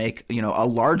could even make, a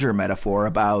larger metaphor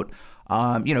about,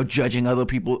 judging other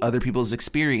people's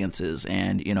experiences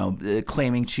and,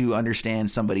 claiming to understand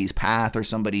somebody's path or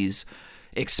somebody's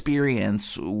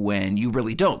experience when you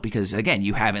really don't, because again,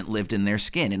 you haven't lived in their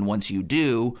skin. And once you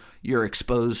do, you're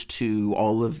exposed to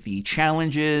all of the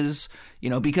challenges,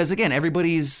 because again,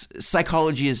 everybody's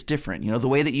psychology is different. The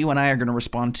way that you and I are going to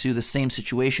respond to the same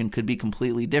situation could be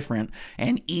completely different.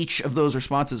 And each of those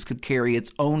responses could carry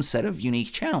its own set of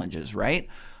unique challenges, right?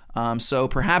 So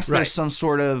perhaps there's some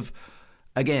sort of,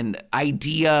 again,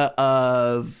 idea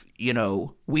of,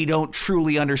 we don't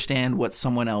truly understand what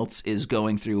someone else is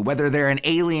going through, whether they're an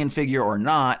alien figure or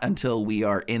not, until we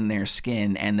are in their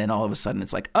skin. And then all of a sudden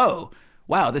it's like, oh,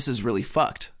 wow, this is really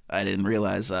fucked. I didn't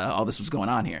realize all this was going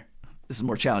on here. This is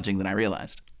more challenging than I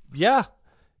realized. Yeah.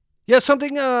 Yeah,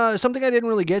 something I didn't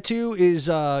really get to is,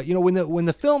 when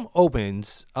the film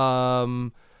opens,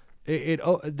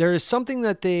 there is something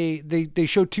that they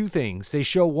show two things. They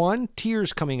show one,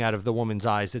 tears coming out of the woman's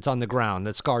eyes that's on the ground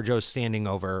that ScarJo's standing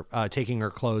over, taking her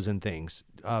clothes and things.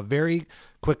 Very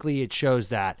quickly it shows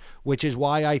that, which is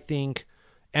why I think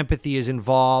empathy is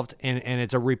involved, and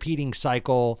it's a repeating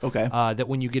cycle. Okay. That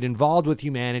when you get involved with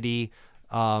humanity,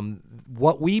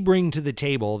 what we bring to the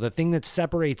table, the thing that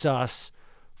separates us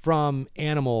from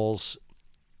animals,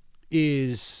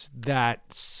 is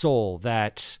that soul,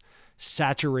 that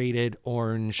saturated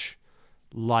orange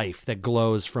life that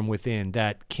glows from within,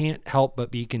 that can't help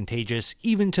but be contagious,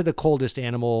 even to the coldest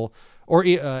animal or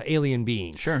alien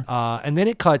being. Sure. And then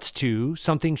it cuts to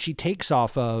something she takes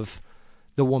off of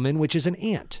the woman, which is an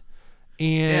ant.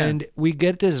 And we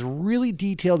get this really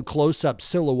detailed close-up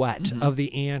silhouette of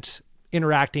the ant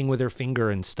interacting with her finger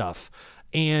and stuff.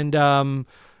 And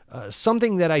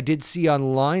something that I did see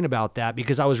online about that,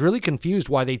 because I was really confused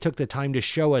why they took the time to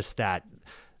show us that,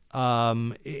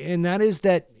 and that is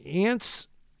that ants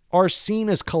are seen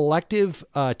as collective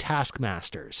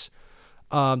taskmasters.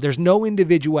 There's no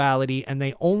individuality, and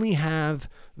they only have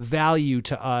value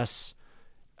to us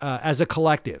as a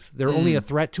collective. They're only a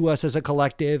threat to us as a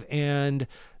collective, and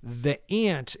the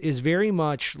ant is very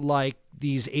much like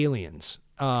these aliens.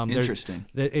 Interesting.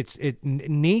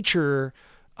 Nature,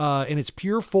 in its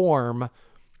pure form,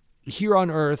 here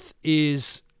on Earth,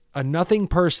 is a nothing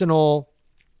personal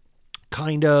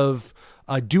kind of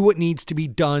do what needs to be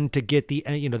done to get the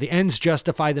ends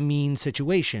justify the means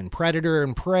situation. Predator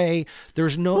and prey.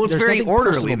 There's no. Well, it's there's very nothing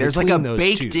orderly. personal There's like a between those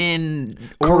baked two. in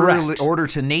Correct. order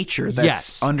to nature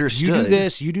that's understood. You do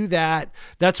this, you do that.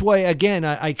 That's why, again,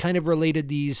 I kind of related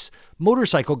these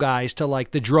motorcycle guys to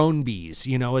like the drone bees,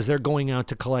 as they're going out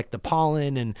to collect the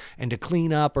pollen and to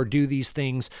clean up or do these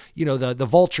things, the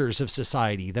vultures of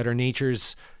society that are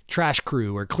nature's trash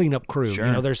crew or cleanup crew.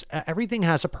 Sure. There's everything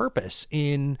has a purpose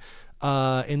in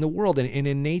the world and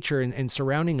in nature and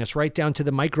surrounding us, right down to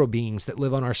the micro beings that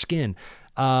live on our skin.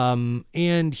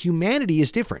 And humanity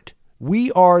is different.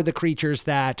 We are the creatures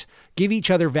that give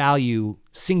each other value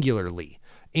singularly.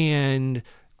 And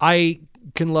I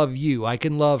can love you. I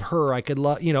can love her. I could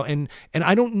love, and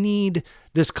I don't need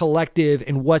this collective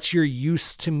and what's your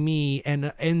use to me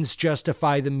and ends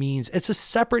justify the means. It's a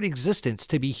separate existence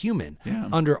to be human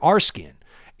under our skin.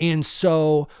 And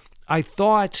so I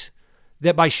thought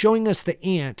that by showing us the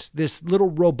ant, this little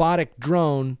robotic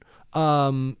drone,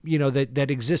 that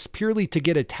exists purely to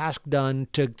get a task done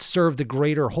to serve the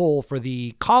greater whole for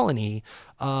the colony,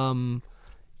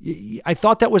 I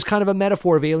thought that was kind of a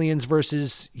metaphor of aliens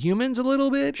versus humans a little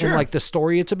bit, and like the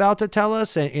story it's about to tell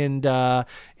us. And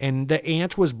the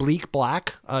ant was bleak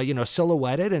black,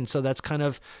 silhouetted, and so that's kind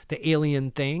of the alien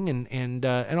thing, and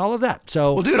all of that.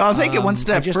 So, well, dude, I'll take it one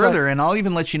step further, thought, and I'll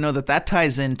even let you know that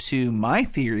ties into my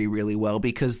theory really well,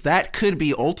 because that could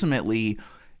be ultimately,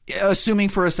 assuming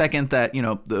for a second that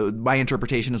my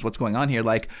interpretation is what's going on here,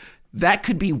 like. That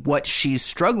could be what she's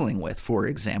struggling with, for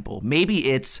example. Maybe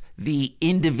it's the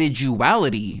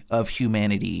individuality of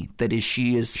humanity that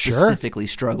she is specifically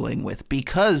struggling with,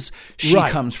 because she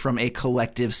comes from a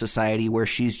collective society where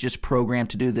she's just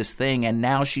programmed to do this thing, and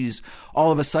now she's all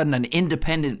of a sudden an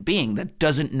independent being that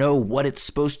doesn't know what it's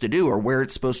supposed to do or where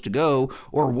it's supposed to go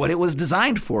or what it was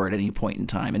designed for at any point in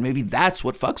time. And maybe that's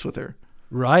what fucks with her.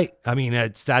 Right. I mean,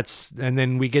 that's, and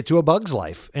then we get to A Bug's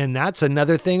Life, and that's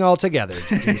another thing altogether.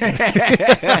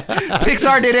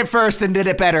 Pixar did it first and did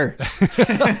it better.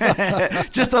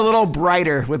 Just a little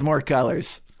brighter with more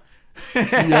colors.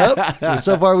 Yep.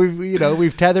 So far,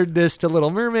 we've tethered this to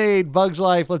Little Mermaid, Bug's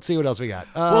Life. Let's see what else we got.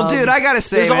 Well, dude, I gotta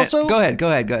say, man, also, go ahead.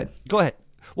 Go ahead.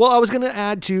 Well, I was going to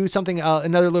add to something,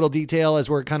 another little detail as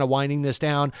we're kind of winding this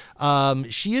down.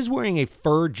 She is wearing a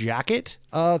fur jacket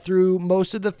through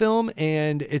most of the film,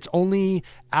 and it's only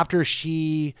after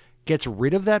she gets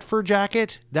rid of that fur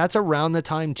jacket, that's around the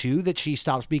time, too, that she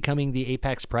stops becoming the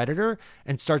apex predator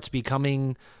and starts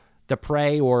becoming the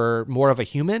prey or more of a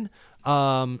human.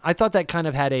 I thought that kind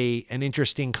of had an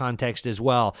interesting context as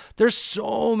well. There's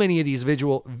so many of these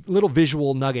little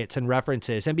visual nuggets and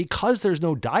references, and because there's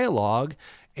no dialogue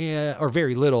or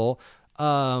very little,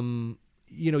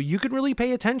 you can really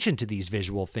pay attention to these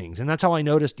visual things. And that's how I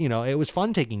noticed, it was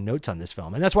fun taking notes on this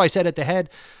film. And that's why I said at the head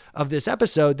of this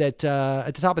episode that,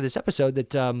 at the top of this episode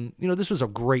that, this was a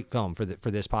great film for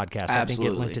this podcast. Absolutely. I think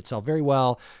it lent itself very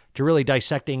well to really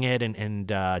dissecting it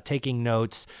and taking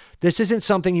notes. This isn't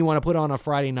something you want to put on a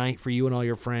Friday night for you and all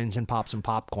your friends and pop some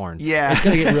popcorn. Yeah. It's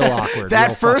going to get real awkward. That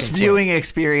real first fucking viewing quick.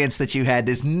 experience that you had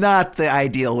is not the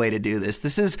ideal way to do this.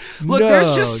 There's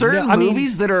just certain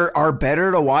movies that are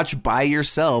better to watch by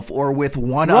yourself or with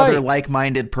one other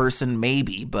like-minded person,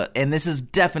 maybe. And this is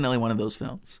definitely one of those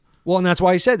films. Well, and that's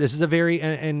why I said this is a very,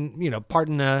 and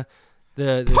pardon the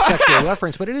sexual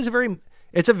reference, but it's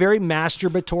a very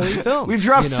masturbatory film. We've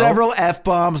dropped several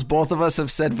F-bombs. Both of us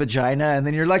have said vagina, and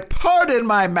then you're like, pardon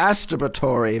my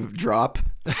masturbatory drop.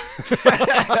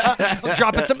 I'm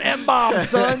dropping some M-bombs,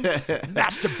 son.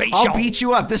 Masturbation. I'll beat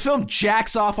you up. This film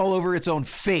jacks off all over its own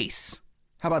face.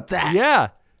 How about that? Yeah.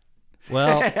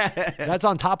 Well, that's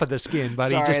on top of the skin,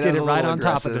 buddy. Sorry, Just that get was it a right little on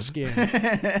top of the skin.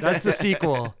 That's the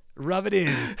sequel. Rub it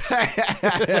in.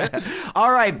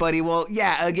 All right, buddy. Well,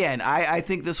 yeah, again, I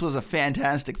think this was a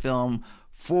fantastic film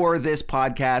for this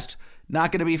podcast.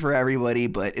 Not going to be for everybody,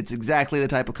 but it's exactly the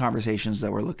type of conversations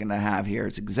that we're looking to have here.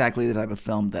 It's exactly the type of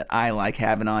film that I like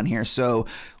having on here. So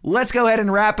let's go ahead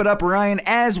and wrap it up, Ryan,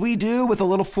 as we do with a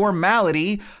little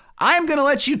formality. I'm going to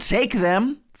let you take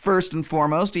them first and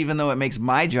foremost, even though it makes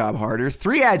my job harder.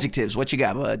 3 adjectives. What you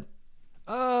got, bud?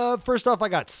 First off, I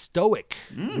got stoic.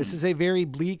 This is a very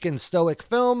bleak and stoic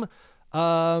film.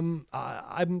 I'm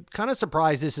kind of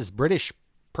surprised this is British.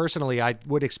 Personally, I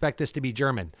would expect this to be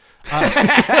German.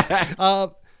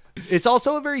 It's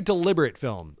also a very deliberate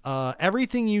film.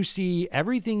 Everything you see,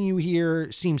 everything you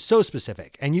hear seems so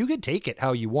specific, and you could take it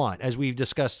how you want, as we've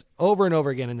discussed over and over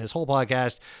again in this whole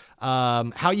podcast.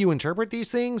 How you interpret these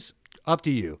things, up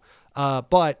to you.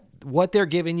 But what they're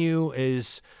giving you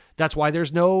is... That's why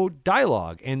there's no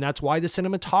dialogue, and that's why the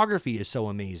cinematography is so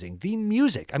amazing. The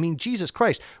music, I mean, Jesus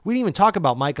Christ, we didn't even talk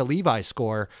about Micah Levi's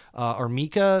score, or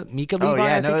Mika Levi. Oh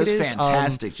yeah, I think it's it is.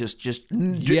 fantastic.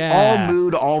 All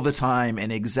mood all the time,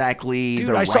 and exactly. Dude,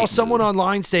 the I saw right someone mood.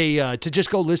 online say to just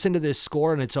go listen to this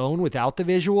score on its own without the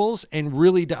visuals, and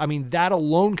really, I mean, that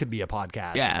alone could be a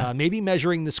podcast. Yeah, maybe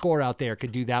Measuring the Score out there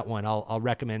could do that one. I'll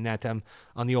recommend that to them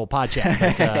on the old pod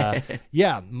chat. But,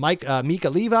 yeah, Mika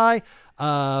Levi.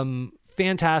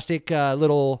 Fantastic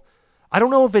little, I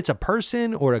don't know if it's a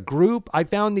person or a group. I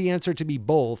found the answer to be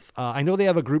both. I know they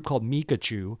have a group called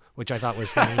Mikachu, which I thought was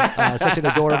funny. Such an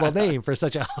adorable name for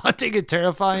such a haunting and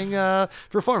terrifying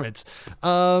performance.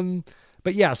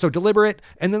 But yeah, so deliberate.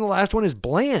 And then the last one is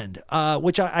bland,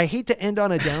 which I hate to end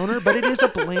on a downer, but it is a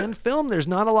bland film. There's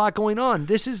not a lot going on.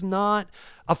 This is not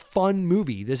a fun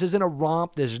movie. This isn't a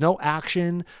romp. There's no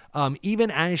action.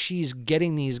 Even as she's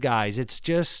getting these guys, it's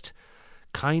just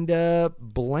kind of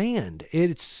bland.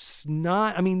 It's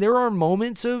not, I mean, there are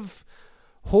moments of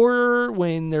horror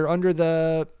when they're under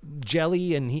the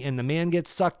jelly and the man gets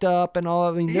sucked up and all.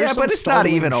 I mean, yeah, but it's not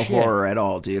even a horror at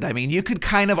all, dude. I mean, you could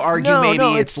kind of argue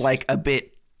maybe it's like a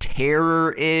bit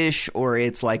terror-ish, or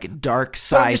it's like dark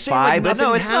sci-fi, but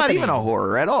no, it's not even a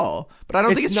horror at all. But I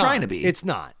don't think it's trying to be. It's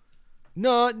not.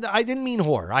 No, I didn't mean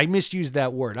horror. I misused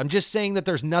that word. I'm just saying that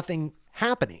there's nothing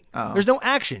happening. There's no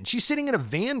action. She's sitting in a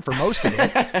van for most of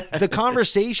it. The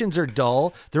conversations are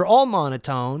dull. They're all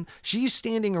monotone. She's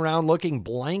standing around looking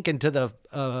blank into the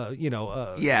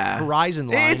horizon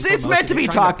line. It's meant to be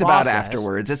talked about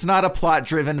afterwards. It's not a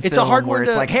plot-driven film a hard where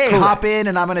it's like, hey, hop in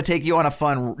and I'm going to take you on a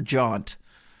fun jaunt.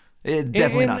 It's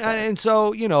definitely not that. And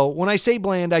so, when I say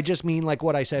bland, I just mean like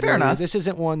what I said earlier. Enough. This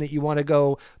isn't one that you want to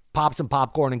go pop some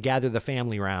popcorn and gather the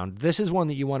family around. This is one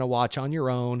that you want to watch on your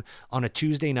own on a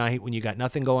Tuesday night when you got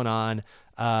nothing going on,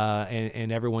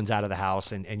 and everyone's out of the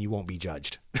house, and you won't be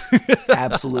judged.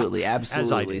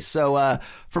 Absolutely. So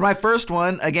for my first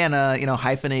one, again,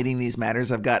 hyphenating these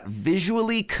matters, I've got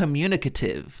visually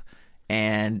communicative.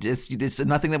 And it's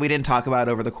nothing that we didn't talk about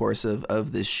over the course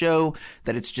of this show,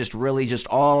 that it's just really just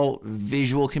all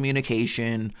visual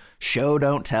communication, show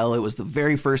don't tell. It was the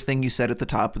very first thing you said at the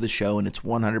top of the show, and it's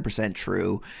 100%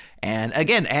 true. And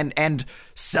again, and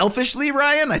selfishly,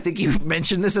 Ryan, I think you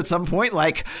mentioned this at some point,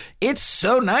 like, it's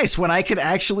so nice when I can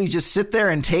actually just sit there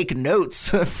and take notes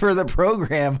for the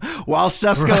program while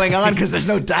stuff's going on, because there's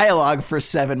no dialogue for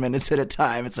 7 minutes at a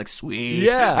time. It's like, sweet.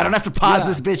 Yeah. I don't have to pause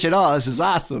this bitch at all. This is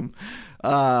awesome.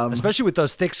 Especially with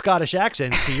those thick Scottish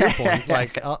accents, to your point.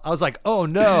 Like, I was like, oh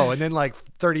no. And then like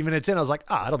 30 minutes in, I was like,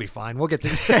 it'll be fine. We'll get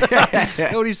to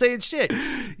nobody's saying shit.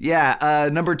 Yeah.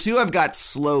 Number 2, I've got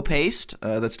slow paced.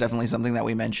 That's definitely something that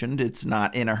we mentioned. It's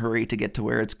not in a hurry to get to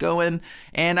where it's going.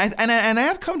 And I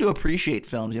have come to appreciate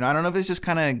films. I don't know if it's just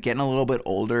kind of getting a little bit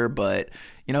older, but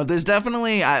there's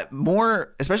definitely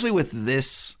more, especially with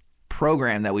this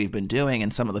program that we've been doing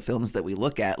and some of the films that we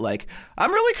look at. Like,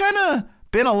 I'm really kind of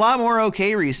been a lot more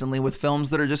okay recently with films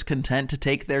that are just content to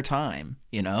take their time,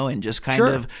 and just kind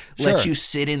of let you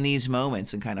sit in these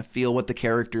moments and kind of feel what the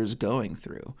character is going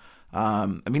through.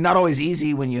 I mean, not always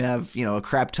easy when you have, a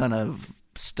crap ton of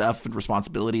stuff and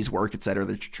responsibilities, work, et cetera,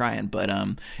 that you're trying, but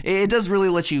it does really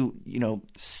let you,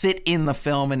 sit in the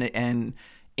film and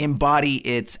embody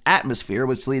its atmosphere,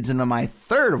 which leads into my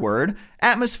third word,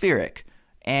 atmospheric.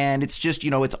 And it's just,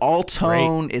 it's all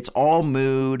tone, it's all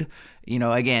mood.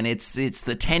 Again, it's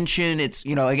the tension. It's,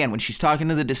 again, when she's talking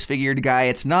to the disfigured guy,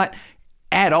 it's not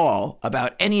at all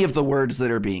about any of the words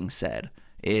that are being said.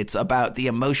 It's about the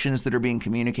emotions that are being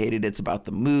communicated. It's about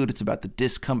the mood. It's about the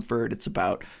discomfort. It's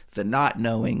about the not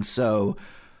knowing. So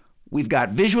we've got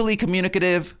visually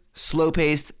communicative,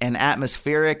 slow-paced, and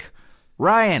atmospheric.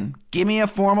 Ryan, give me a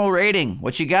formal rating.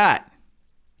 What you got?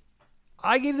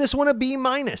 I gave this one a B-.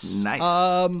 Nice.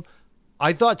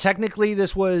 I thought technically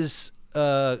this was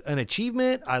an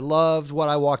achievement. I loved what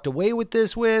I walked away with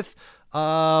this with.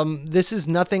 This is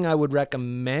nothing I would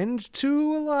recommend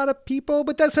to a lot of people,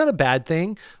 but that's not a bad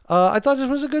thing. I thought this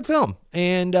was a good film.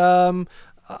 And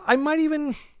I might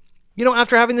even,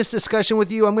 after having this discussion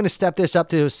with you, I'm going to step this up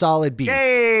to a solid B.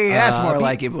 Hey, that's more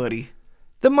like it, buddy.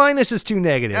 The minus is too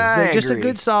negative. I Just agree. a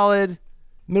good solid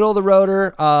middle of the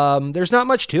roader. There's not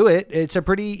much to it. It's a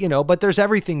pretty, but there's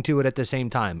everything to it at the same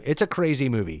time. It's a crazy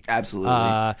movie.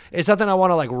 Absolutely. It's something I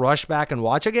want to rush back and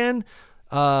watch again.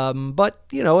 But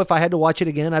if I had to watch it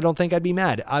again, I don't think I'd be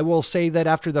mad. I will say that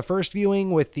after the first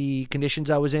viewing with the conditions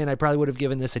I was in, I probably would have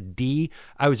given this a D.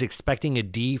 I was expecting a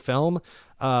D film,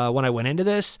 when I went into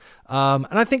this. And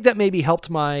I think that maybe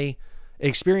helped my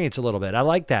experience a little bit. I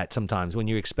like that sometimes when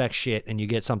you expect shit and you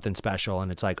get something special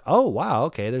and it's like, oh wow,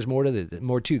 okay, there's more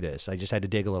to this. I just had to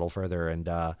dig a little further and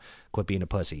quit being a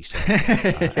pussy. So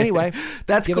anyway,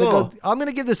 That's cool. I'm going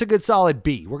to give this a good solid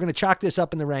B. We're going to chalk this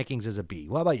up in the rankings as a B.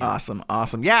 What about you?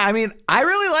 Awesome. Yeah, I mean, I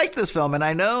really liked this film, and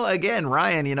I know, again,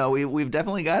 Ryan, we've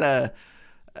definitely got a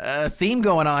theme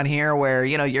going on here where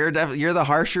you're the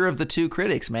harsher of the two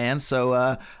critics, man.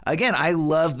 So again, I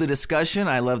love the discussion,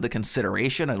 I love the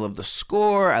consideration, I love the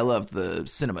score, I love the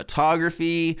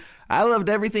cinematography, I loved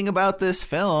everything about this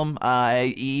film,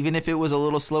 even if it was a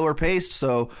little slower paced.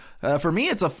 So for me,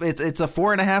 it's a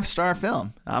 4.5 star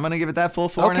film. I'm gonna give it that full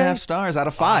 4.5 stars out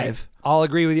of 5. I'll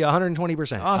agree with you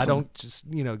 120%. Awesome. I don't just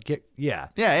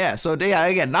yeah. So yeah,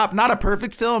 again, not a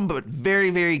perfect film, but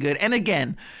very, very good. And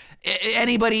again,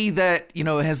 anybody that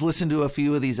has listened to a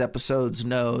few of these episodes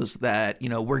knows that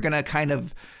we're gonna kind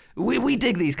of we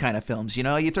dig these kind of films.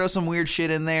 You throw some weird shit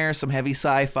in there, some heavy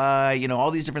sci-fi,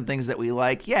 all these different things that we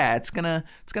like. Yeah, it's gonna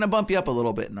bump you up a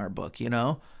little bit in our book.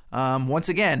 Once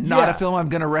again, not a film I'm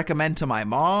gonna recommend to my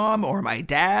mom or my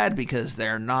dad because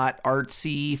they're not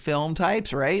artsy film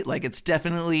types, right? Like, it's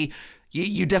definitely.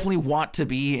 You definitely want to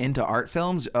be into art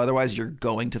films. Otherwise, you're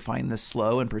going to find this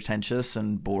slow and pretentious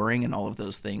and boring and all of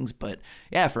those things. But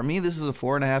yeah, for me, this is a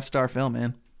 4.5 star film,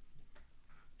 man.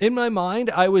 In my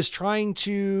mind, I was trying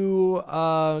to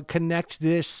connect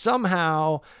this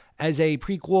somehow as a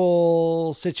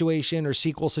prequel situation or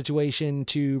sequel situation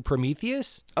to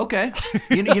Prometheus. Okay.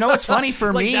 You know what's funny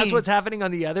for me? That's what's happening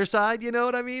on the other side, you know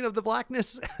what I mean, of the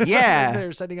blackness? Yeah.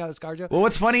 They're sending out ScarJo. Well,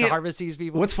 what's funny, to harvest these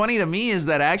people. What's funny to me is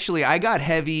that actually I got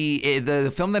heavy.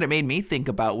 The film that it made me think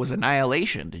about was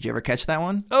Annihilation. Did you ever catch that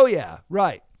one? Oh, yeah.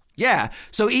 Right. Yeah.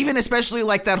 So even especially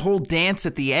like that whole dance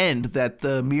at the end that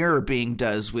the mirror being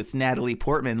does with Natalie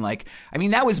Portman,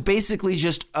 that was basically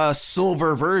just a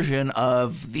silver version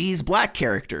of these black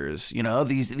characters,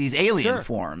 these alien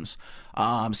forms.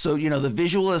 So, the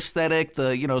visual aesthetic,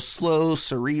 the, slow,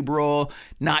 cerebral,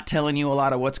 not telling you a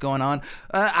lot of what's going on.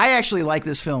 I actually like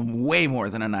this film way more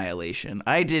than Annihilation.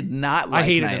 I did not like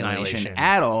Annihilation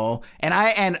at all.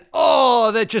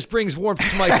 That just brings warmth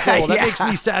to my soul. That makes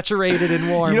me saturated and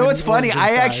warm. You know what's funny?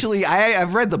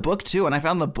 I've read the book too, and I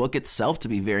found the book itself to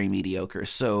be very mediocre.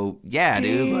 So yeah,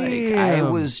 dude, I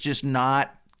was just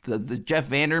not the Jeff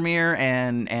Vandermeer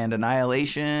and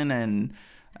Annihilation and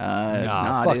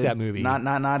fuck dude. that movie.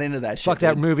 Not into that shit. Fuck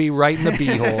that movie right in the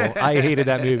beehole. I hated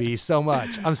that movie so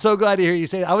much. I'm so glad to hear you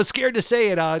say it. I was scared to say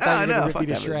it. I thought you were going to rip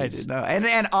me to shreds. Movie, no,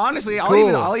 and honestly,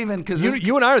 cool. I'll even because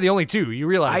you and I are the only two. You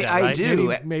realize that, right? I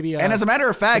do. Maybe and as a matter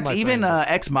of fact, even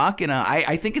Ex Machina,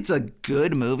 I think it's a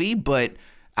good movie, but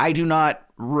I do not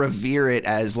revere it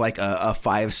as like a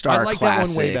 5-star like classic.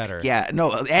 That one way better. Yeah,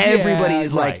 no,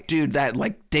 everybody's like, dude, that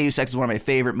like Deus Ex is one of my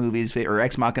favorite movies, or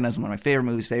Ex Machina is one of my favorite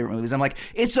movies. I'm like,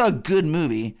 it's a good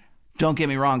movie. Don't get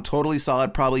me wrong, totally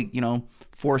solid, probably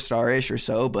 4-star-ish or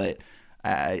so, but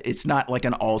it's not like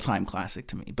an all-time classic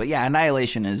to me. But yeah,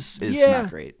 Annihilation is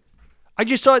not great. I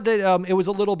just thought that it was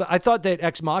a little bit. I thought that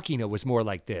Ex Machina was more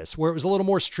like this, where it was a little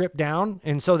more stripped down,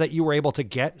 and so that you were able to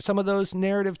get some of those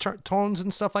narrative tones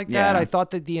and stuff like that. I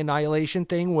thought that the Annihilation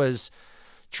thing was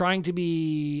trying to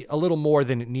be a little more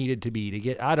than it needed to be to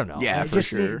get. I don't know. Yeah, for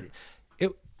sure.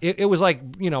 It was like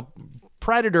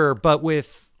Predator, but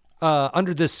with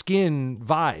under the skin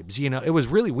vibes. It was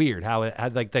really weird how it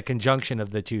had like the conjunction of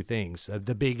the two things,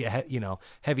 the big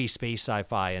heavy space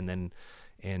sci-fi, and then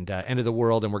end of the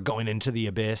world, and we're going into the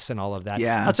abyss and all of that.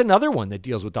 Yeah. That's another one that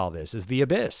deals with all this, is The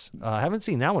Abyss. I haven't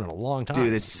seen that one in a long time.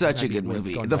 Dude, it's such a good Might be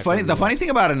movie. going The back funny and the rewatch. funny thing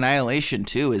about Annihilation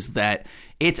too is that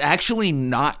it's actually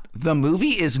not, the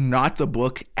movie is not the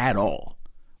book at all.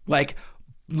 Like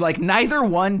neither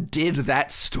one did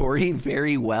that story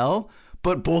very well,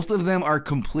 but both of them are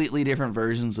completely different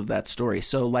versions of that story.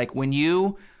 So like when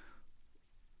you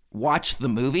watch the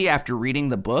movie after reading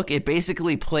the book, it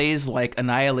basically plays like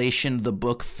Annihilation the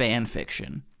book fan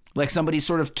fiction. Like somebody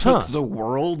sort of took the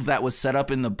world that was set up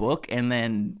in the book and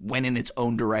then went in its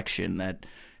own direction that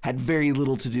had very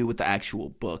little to do with the actual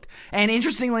book. And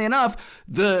interestingly enough,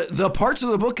 the parts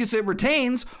of the book as it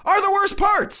retains are the worst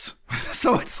parts.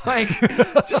 So it's like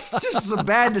just some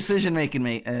bad decision making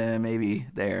maybe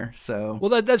there. So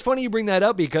Well, that's funny you bring that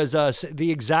up, because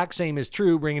the exact same is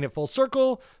true, bringing it full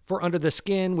circle, for Under the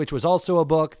Skin, which was also a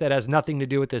book that has nothing to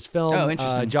do with this film. Oh,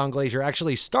 interesting. John Glazer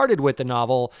actually started with the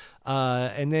novel,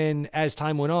 and then as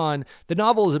time went on, the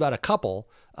novel is about a couple,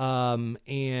 and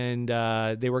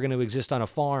they were going to exist on a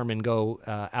farm and go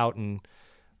out and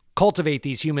cultivate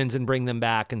these humans and bring them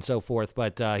back and so forth.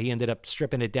 But he ended up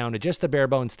stripping it down to just the bare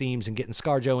bones themes and getting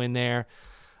ScarJo in there.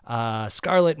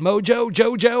 Scarlett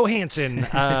Jojo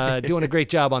Hansen doing a great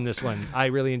job on this one. I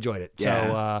really enjoyed it. Yeah,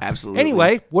 So absolutely.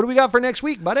 Anyway, what do we got for next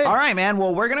week, buddy? all right, man.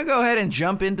 Well, we're going to go ahead and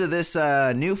jump into this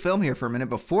new film here for a minute.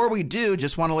 Before we do,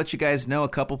 just want to let you guys know a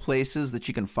couple places that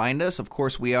you can find us. Of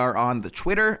course, we are on the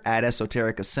Twitter at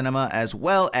Esoterica Cinema, as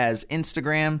well as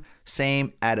Instagram,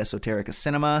 same at Esoterica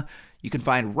Cinema. You can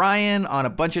find Ryan on a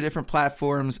bunch of different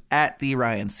platforms at the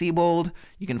Ryan Siebold.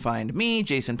 You can find me,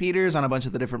 Jason Peters, on a bunch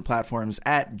of the different platforms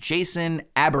at Jason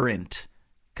Aberrant,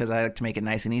 because I like to make it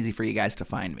nice and easy for you guys to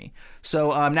find me.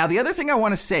 So now the other thing I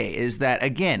want to say is that,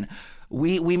 again,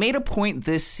 we made a point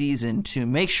this season to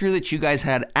make sure that you guys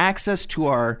had access to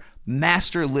our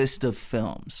master list of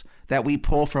films that we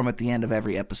pull from at the end of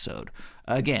every episode.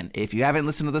 Again, if you haven't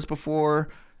listened to this before,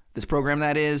 this program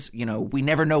that is, we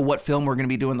never know what film we're going to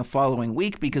be doing the following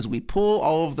week because we pull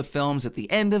all of the films at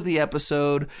the end of the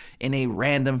episode in a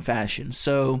random fashion.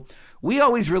 So we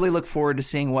always really look forward to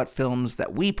seeing what films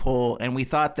that we pull, and we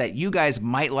thought that you guys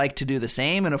might like to do the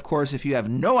same. And of course, if you have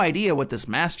no idea what this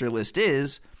master list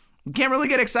is, you can't really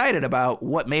get excited about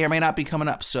what may or may not be coming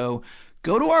up. So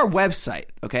go to our website,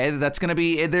 okay? That's going to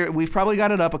be there. We've probably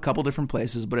got it up a couple different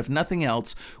places, but if nothing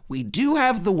else, we do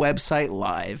have the website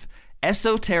live,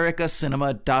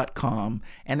 esotericacinema.com,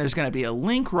 and there's going to be a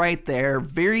link right there,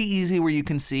 very easy, where you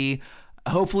can see.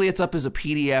 Hopefully it's up as a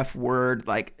PDF Word,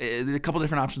 like a couple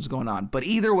different options going on. But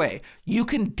either way, you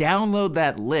can download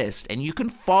that list and you can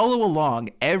follow along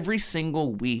every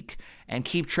single week and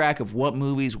keep track of what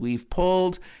movies we've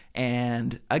pulled.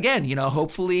 And again,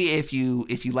 hopefully if you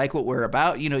like what we're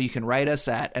about, you can write us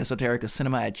at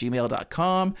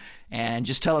esotericacinema@gmail.com and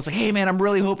just tell us like, hey man, I'm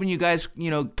really hoping you guys,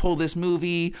 pull this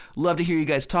movie. Love to hear you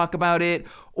guys talk about it.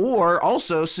 Or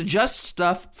also suggest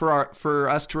stuff for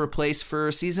us to replace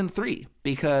for season 3,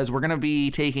 because we're going to be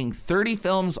taking 30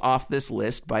 films off this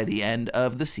list by the end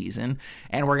of the season.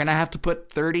 And we're going to have to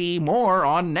put 30 more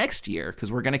on next year,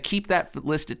 because we're going to keep that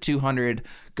list at 200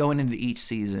 going into each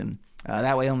season.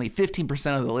 That way only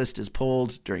 15% of the list is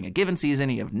pulled during a given season.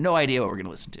 You have no idea what we're going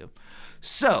to listen to.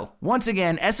 So, once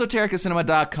again,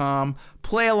 esotericacinema.com.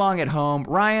 Play along at home.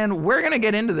 Ryan, we're going to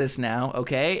get into this now,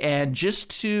 okay? And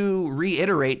just to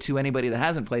reiterate to anybody that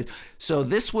hasn't played, so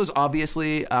this was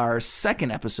obviously our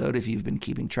second episode, if you've been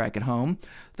keeping track at home.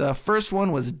 The first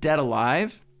one was Dead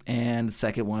Alive, and the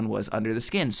second one was Under the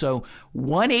Skin. So,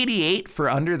 188 for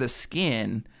Under the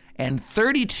Skin and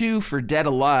 32 for Dead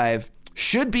Alive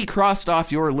should be crossed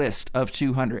off your list of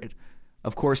 200.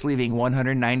 Of course, leaving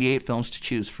 198 films to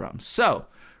choose from. So,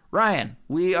 Ryan,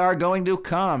 we are going to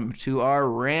come to our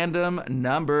random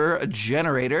number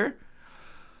generator.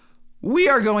 We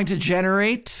are going to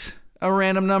generate a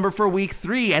random number for week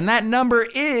 3, and that number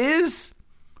is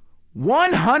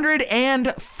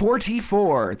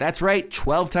 144. That's right,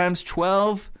 12 times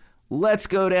 12. Let's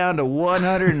go down to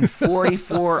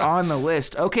 144 on the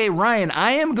list. Okay, Ryan,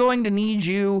 I am going to need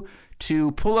you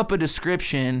to pull up a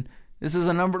description. This is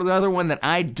another one that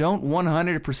I don't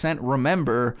 100%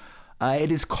 remember.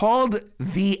 It is called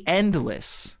The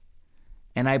Endless,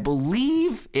 and I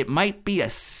believe it might be a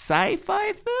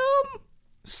sci-fi film,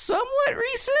 somewhat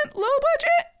recent, low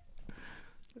budget.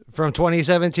 From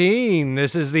 2017,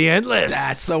 this is The Endless.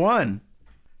 That's the one.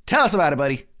 Tell us about it,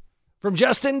 buddy. From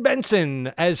Justin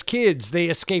Benson. As kids, they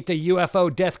escaped a UFO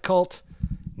death cult.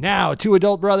 Now, 2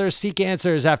 adult brothers seek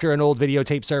answers after an old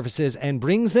videotape surfaces and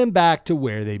brings them back to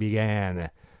where they began.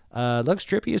 Looks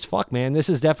trippy as fuck, man. This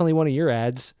is definitely one of your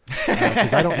ads,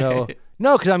 because I don't know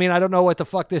No, because I mean, I don't know what the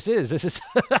fuck this is. This is,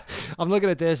 I'm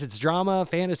looking at this. It's drama,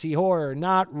 fantasy, horror,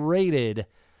 not rated.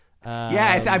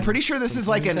 I'm pretty sure this is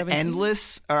like an 2017?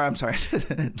 endless, or I'm sorry,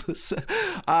 endless.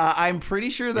 I'm pretty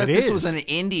sure that this was an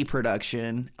indie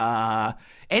production.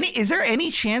 Is there any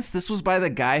chance this was by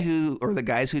the guy or the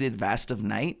guys who did Vast of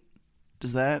Night?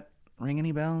 Does that ring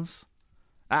any bells?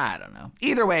 I don't know.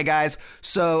 Either way, guys.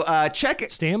 So check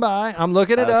it. Stand by. I'm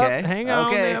looking it up. Hang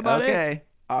on there, buddy. Okay.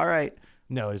 All right.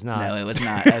 No, it's not. No, it was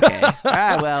not. Okay. All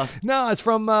right, well. No, it's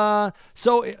from,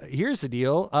 so here's the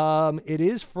deal. It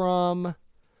is from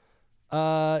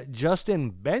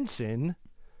Justin Benson.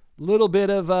 Little bit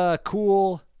of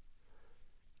cool.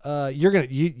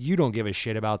 You don't give a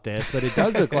shit about this, but it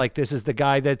does look like this is the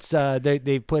guy that's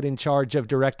they've put in charge of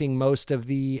directing most of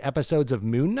the episodes of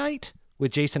Moon Knight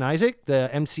with Jason Isaac, the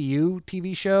MCU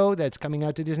TV show that's coming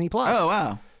out to Disney Plus. Oh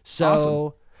wow! So,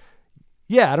 awesome.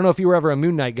 Yeah, I don't know if you were ever a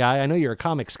Moon Knight guy. I know you're a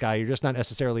comics guy. You're just not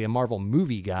necessarily a Marvel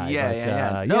movie guy.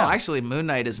 Yeah. No, actually, Moon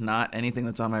Knight is not anything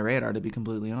that's on my radar, to be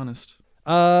completely honest.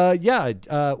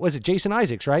 Was it Jason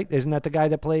Isaacs, right? Isn't that the guy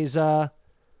that plays Poe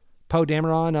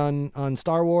Dameron on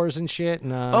Star Wars and shit?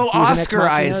 And Oscar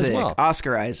Isaac. Well.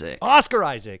 Oscar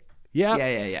Isaac. Yeah.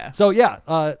 Yeah. So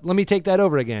let me take that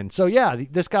over again. So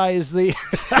this guy is the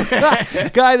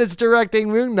guy that's directing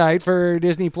Moon Knight for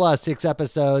Disney Plus, 6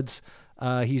 episodes.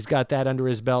 He's got that under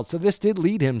his belt. So this did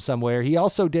lead him somewhere. He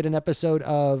also did an episode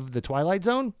of The Twilight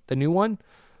Zone, the new one.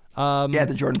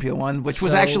 The Jordan Peele one, which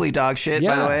was actually dog shit,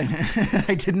 by the way.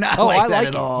 I did not like that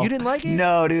at all. You didn't like it?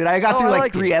 No, dude. I got through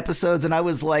 3 episodes and I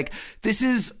was like, this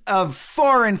is a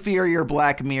far inferior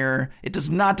Black Mirror. It does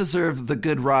not deserve the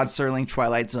good Rod Serling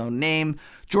Twilight Zone name.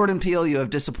 Jordan Peele, you have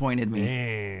disappointed me.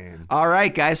 Man. All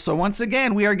right, guys. So once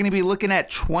again, we are going to be looking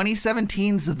at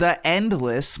 2017's The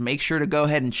Endless. Make sure to go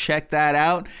ahead and check that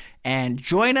out and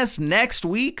join us next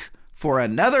week for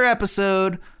another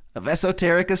episode of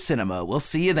Esoterica Cinema. We'll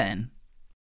see you then.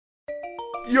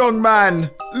 Young man,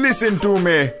 listen to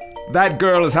me. That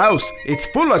girl's house, it's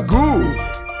full of goo.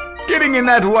 Getting in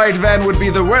that white van would be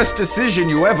the worst decision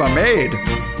you ever made.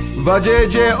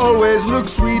 Vajayjay always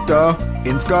looks sweeter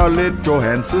in Scarlett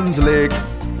Johansson's lake.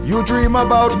 You dream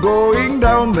about going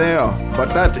down there,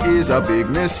 but that is a big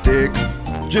mistake.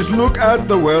 Just look at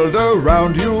the world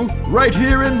around you, right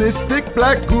here in this thick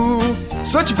black goo.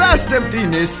 Such vast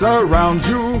emptiness surrounds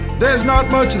you, there's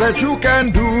not much that you can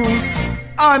do.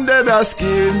 Under the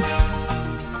skin,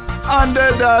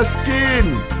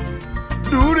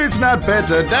 dude, it's not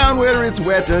better down where it's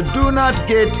wetter, do not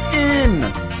get in.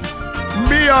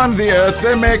 Beyond the earth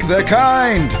they make the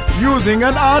kind, using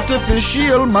an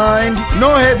artificial mind.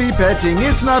 No heavy petting,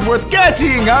 it's not worth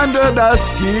getting under the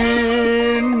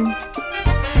skin.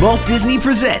 Walt Disney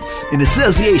presents, in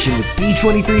association with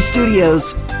B23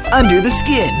 Studios, Under the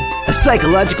Skin, a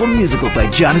psychological musical by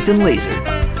Jonathan Laser.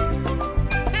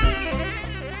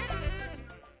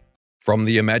 From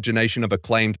the imagination of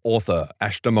acclaimed author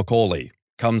Ashton Macaulay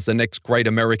comes the next great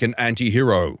American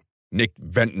anti-hero, Nick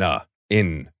Ventnor,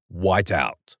 in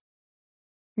Whiteout.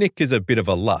 Nick is a bit of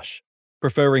a lush,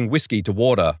 preferring whiskey to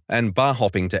water and bar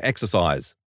hopping to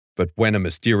exercise. But when a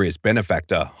mysterious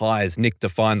benefactor hires Nick to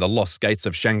find the lost gates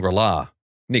of Shangri-La,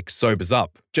 Nick sobers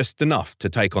up just enough to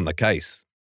take on the case.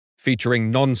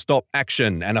 Featuring non-stop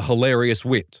action and a hilarious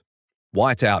wit,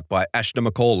 Whiteout by Ashton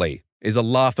Macaulay is a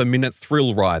laugh-a-minute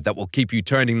thrill ride that will keep you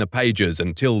turning the pages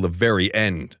until the very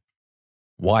end.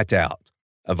 Whiteout,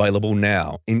 available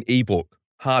now in ebook,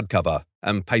 hardcover,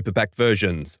 and paperback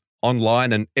versions,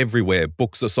 online and everywhere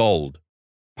books are sold.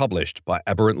 Published by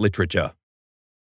Aberrant Literature.